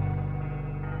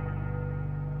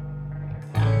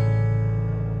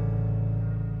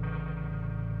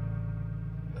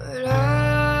 But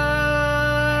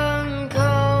I'm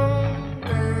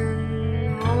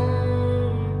coming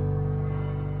home.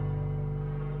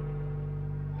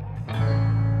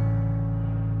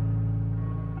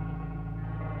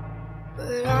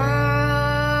 But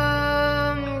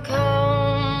I'm coming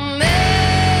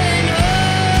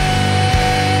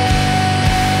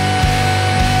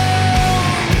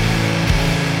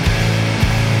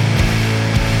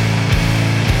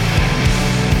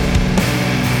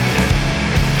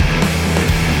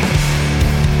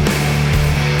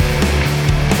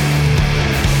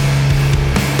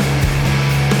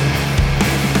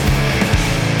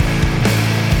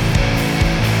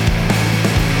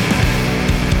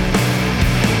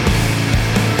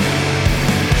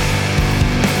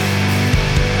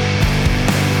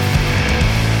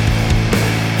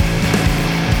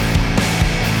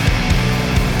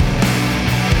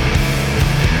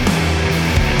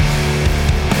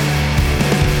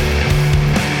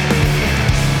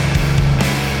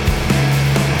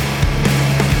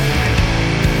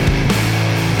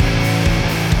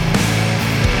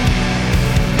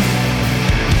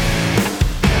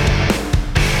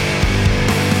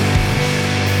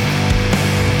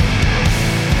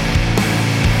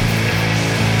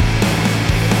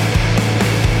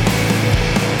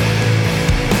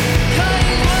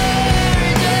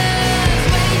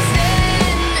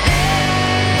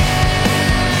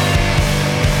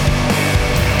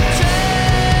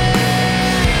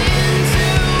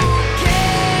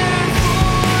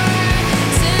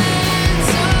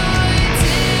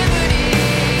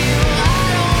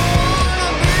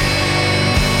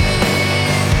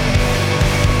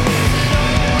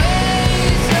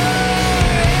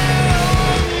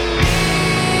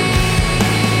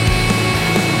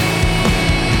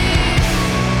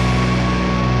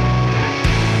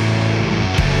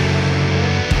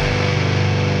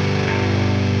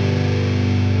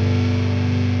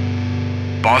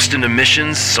Boston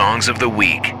Emissions Songs of the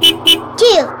Week.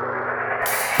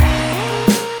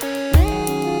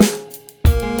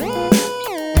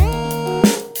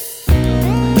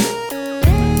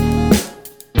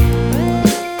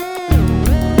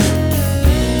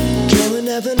 Going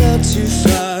up and not too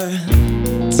far.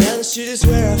 Down the street is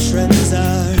where our friends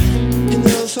are. And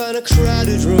they'll find a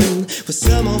crowded room with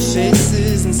some old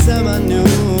faces and some I knew.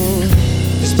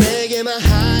 Just play a game of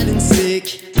hide and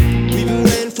seek. We've been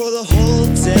waiting for the whole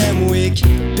damn week.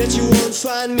 Bet you won't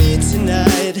find me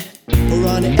tonight or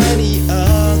on any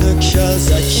other, 'cause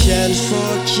I can't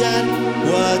forget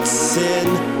what's in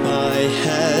my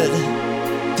head.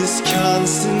 This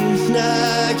constant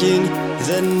nagging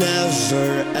that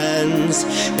never ends.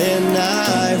 And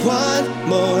I want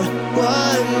more,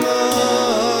 one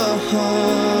more,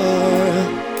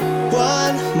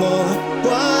 one more,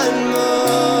 one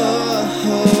more.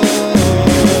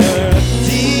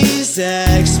 These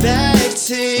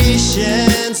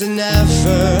expectations are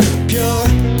never pure.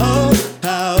 Oh,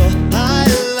 how I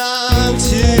long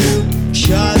to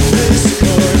cut this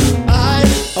cord. I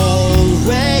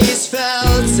always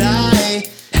felt I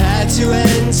had to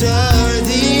endure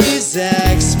these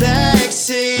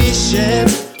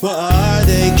expectations. What are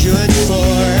they good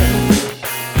for?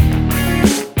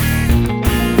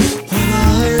 What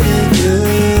are they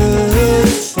good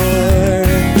for?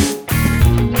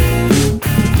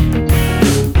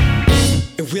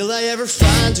 And will I ever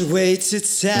find a way to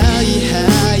tell you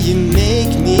how you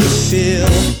make me feel?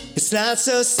 It's not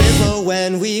so simple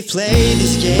when we play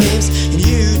these games and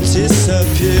you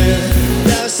disappear.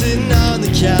 Now sitting on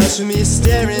the couch with me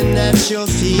staring at your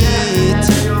feet.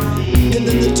 And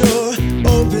then the door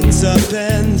opens up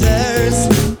and there's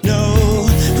no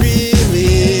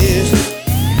relief.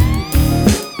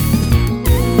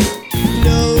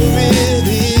 No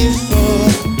relief for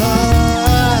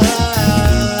us.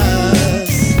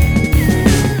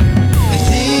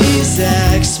 These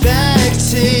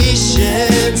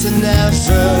expectations are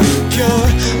never pure.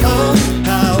 Oh,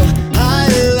 how I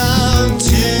long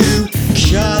to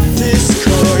cut this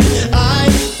cord. I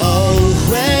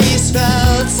always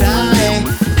felt I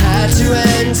had to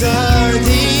endure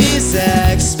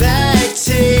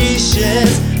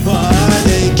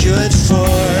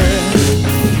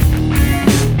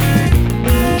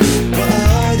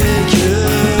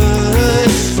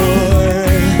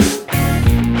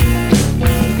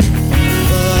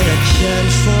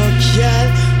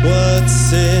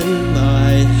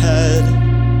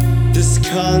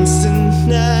constant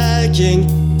nagging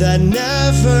that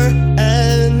never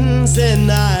ends,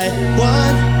 and I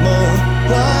want more,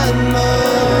 want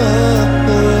more,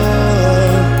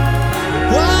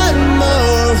 want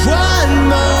more, want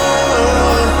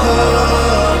more.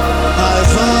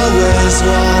 I've always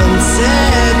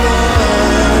wanted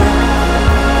more,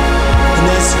 and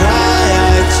that's why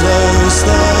I close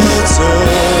the door.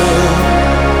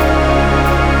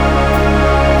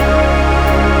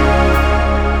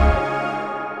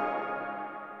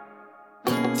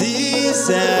 These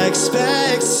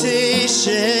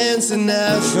expectations are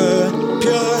never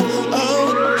pure.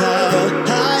 Oh, how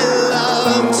I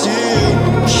long to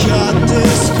cut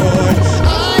this cord.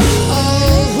 I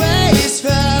always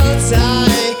felt I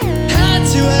had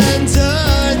to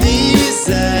endure these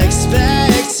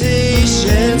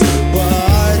expectations. What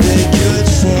are they good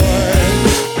for?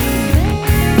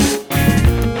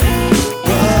 What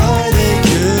are they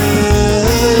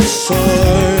good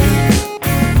for?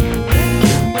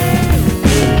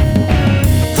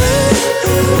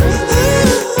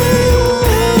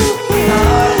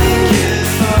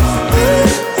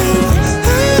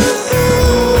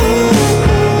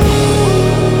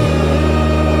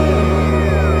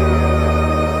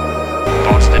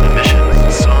 Boston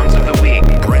Emissions Songs of the Week.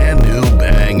 Brand new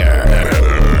banger.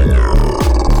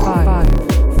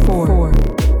 5, 4,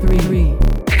 3,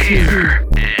 2. Here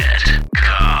it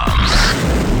comes.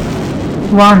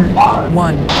 1.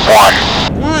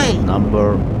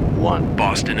 Number 1.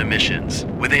 Boston Emissions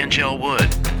with Angel Wood.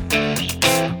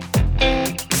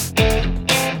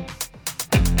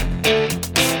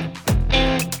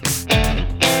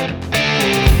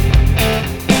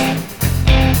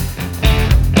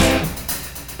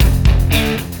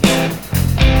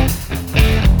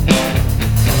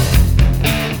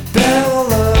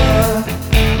 Bella,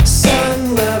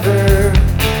 sun lover,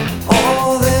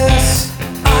 all this,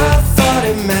 I thought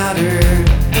it mattered.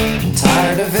 I'm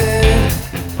tired of it,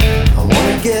 I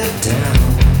wanna get down.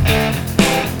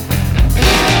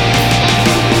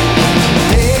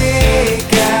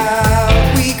 Make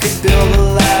out, we could build a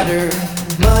ladder.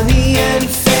 Money and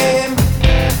fame,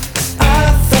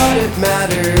 I thought it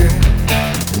mattered.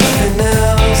 Nothing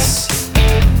else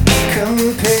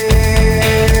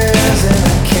compares, and I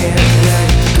can't let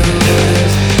go.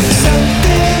 There's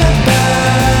something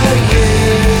about you,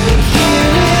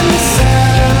 hearing the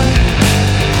sound,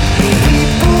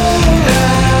 people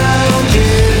around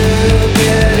you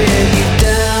getting you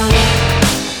down.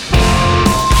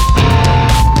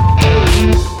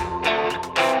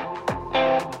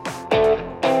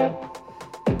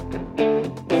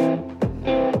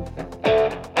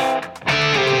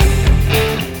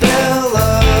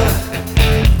 Bella,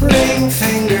 ring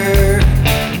finger,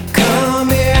 come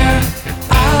here,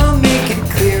 I'll make it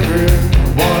clearer. I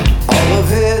want all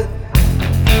of it,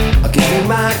 I'll give you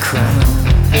my crown.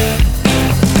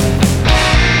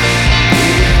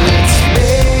 Let's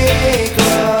make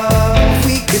love,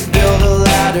 we could build a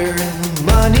ladder.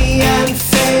 Money and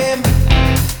fame,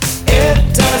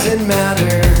 it doesn't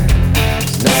matter.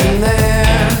 There's nothing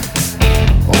there,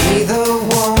 only the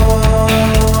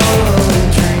one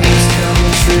dreams come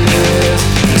true.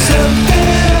 There's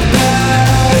something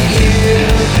about you,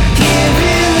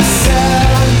 hearing the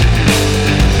sound,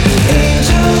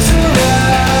 angels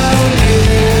around you,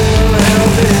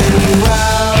 helping you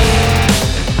out.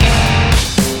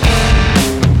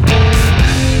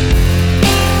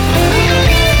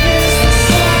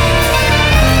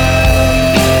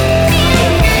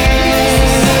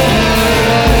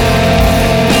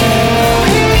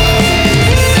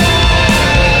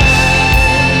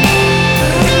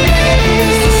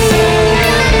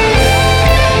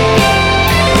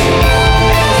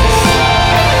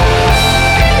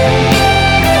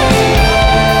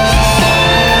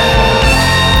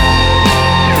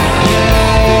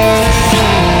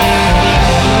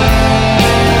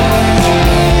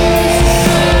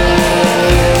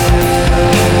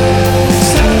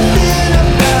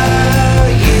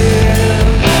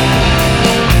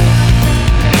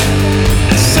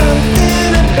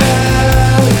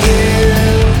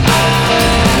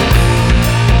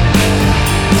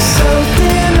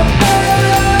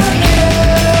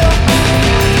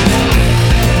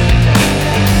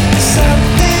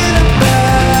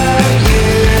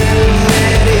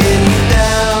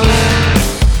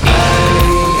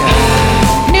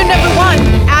 New number 1,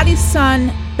 Addie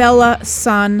Sun, Bella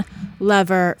Sun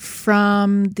Lever,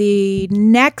 from the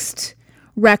next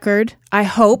record, I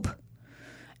hope.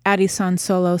 Addie Sun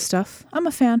solo stuff. I'm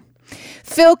a fan.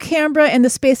 Phil Canberra and the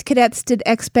Space Cadets did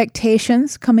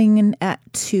Expectations, coming in at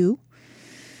 2.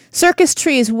 Circus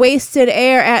Trees, Wasted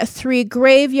Air at 3.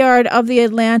 Graveyard of the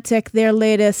Atlantic, their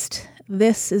latest,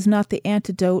 This Is Not the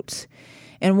Antidote,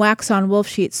 and Wax On Wolf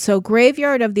Sheets. So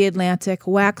Graveyard of the Atlantic,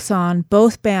 Wax On,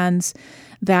 both bands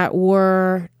that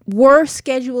were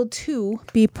scheduled to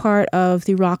be part of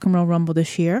the Rock and Roll Rumble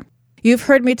this year. You've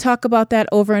heard me talk about that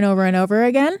over and over and over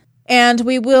again. And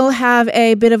we will have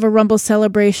a bit of a Rumble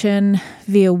celebration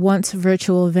via Once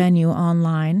virtual venue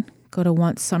online. Go to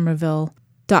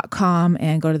oncesomerville.com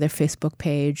and go to their Facebook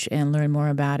page and learn more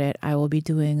about it. I will be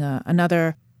doing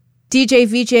another DJ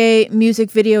VJ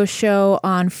music video show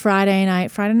on Friday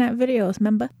night videos,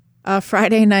 remember?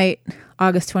 Friday night,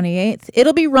 August 28th.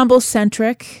 It'll be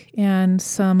Rumble-centric, and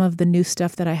some of the new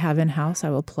stuff that I have in-house I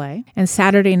will play. And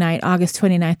Saturday night, August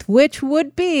 29th, which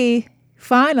would be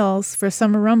finals for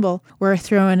Summer Rumble, we're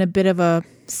throwing a bit of a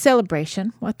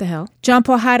celebration. What the hell? John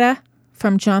Pohada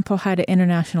from John Pohada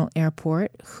International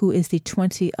Airport, who is the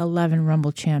 2011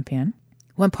 Rumble champion.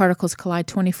 When Particles Collide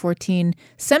 2014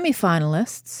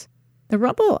 semifinalists. The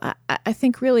Rumble, I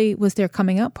think, really was their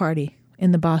coming out party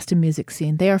in the Boston music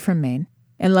scene. They are from Maine.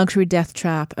 And Luxury Death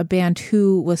Trap, a band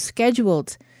who was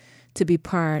scheduled to be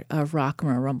part of Rock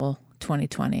and Roll Rumble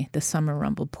 2020, the Summer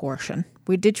Rumble portion.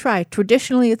 We did try.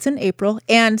 Traditionally, it's in April.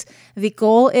 And the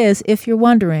goal is, if you're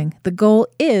wondering, the goal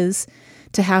is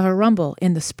to have a Rumble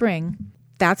in the spring.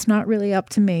 That's not really up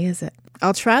to me, is it?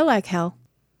 I'll try like hell.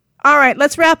 All right,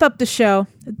 let's wrap up the show.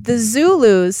 The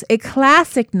Zulus, a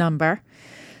classic number.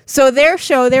 So their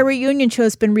reunion show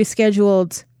has been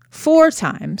rescheduled 4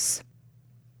 times,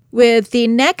 with the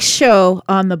next show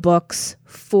on the books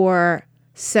for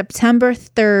September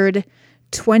 3rd,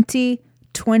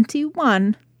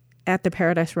 2021 at the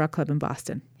Paradise Rock Club in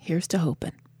Boston. Here's to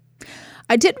hoping.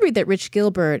 I did read that Rich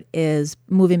Gilbert is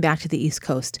moving back to the East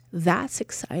Coast. That's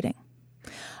exciting.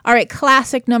 All right,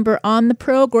 classic number on the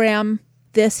program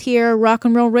this here rock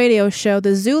and roll radio show,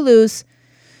 the Zulus,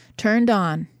 Turned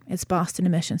On. It's Boston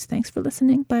Emissions. Thanks for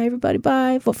listening. Bye, everybody.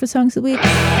 Bye. Vote for Songs of the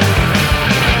Week.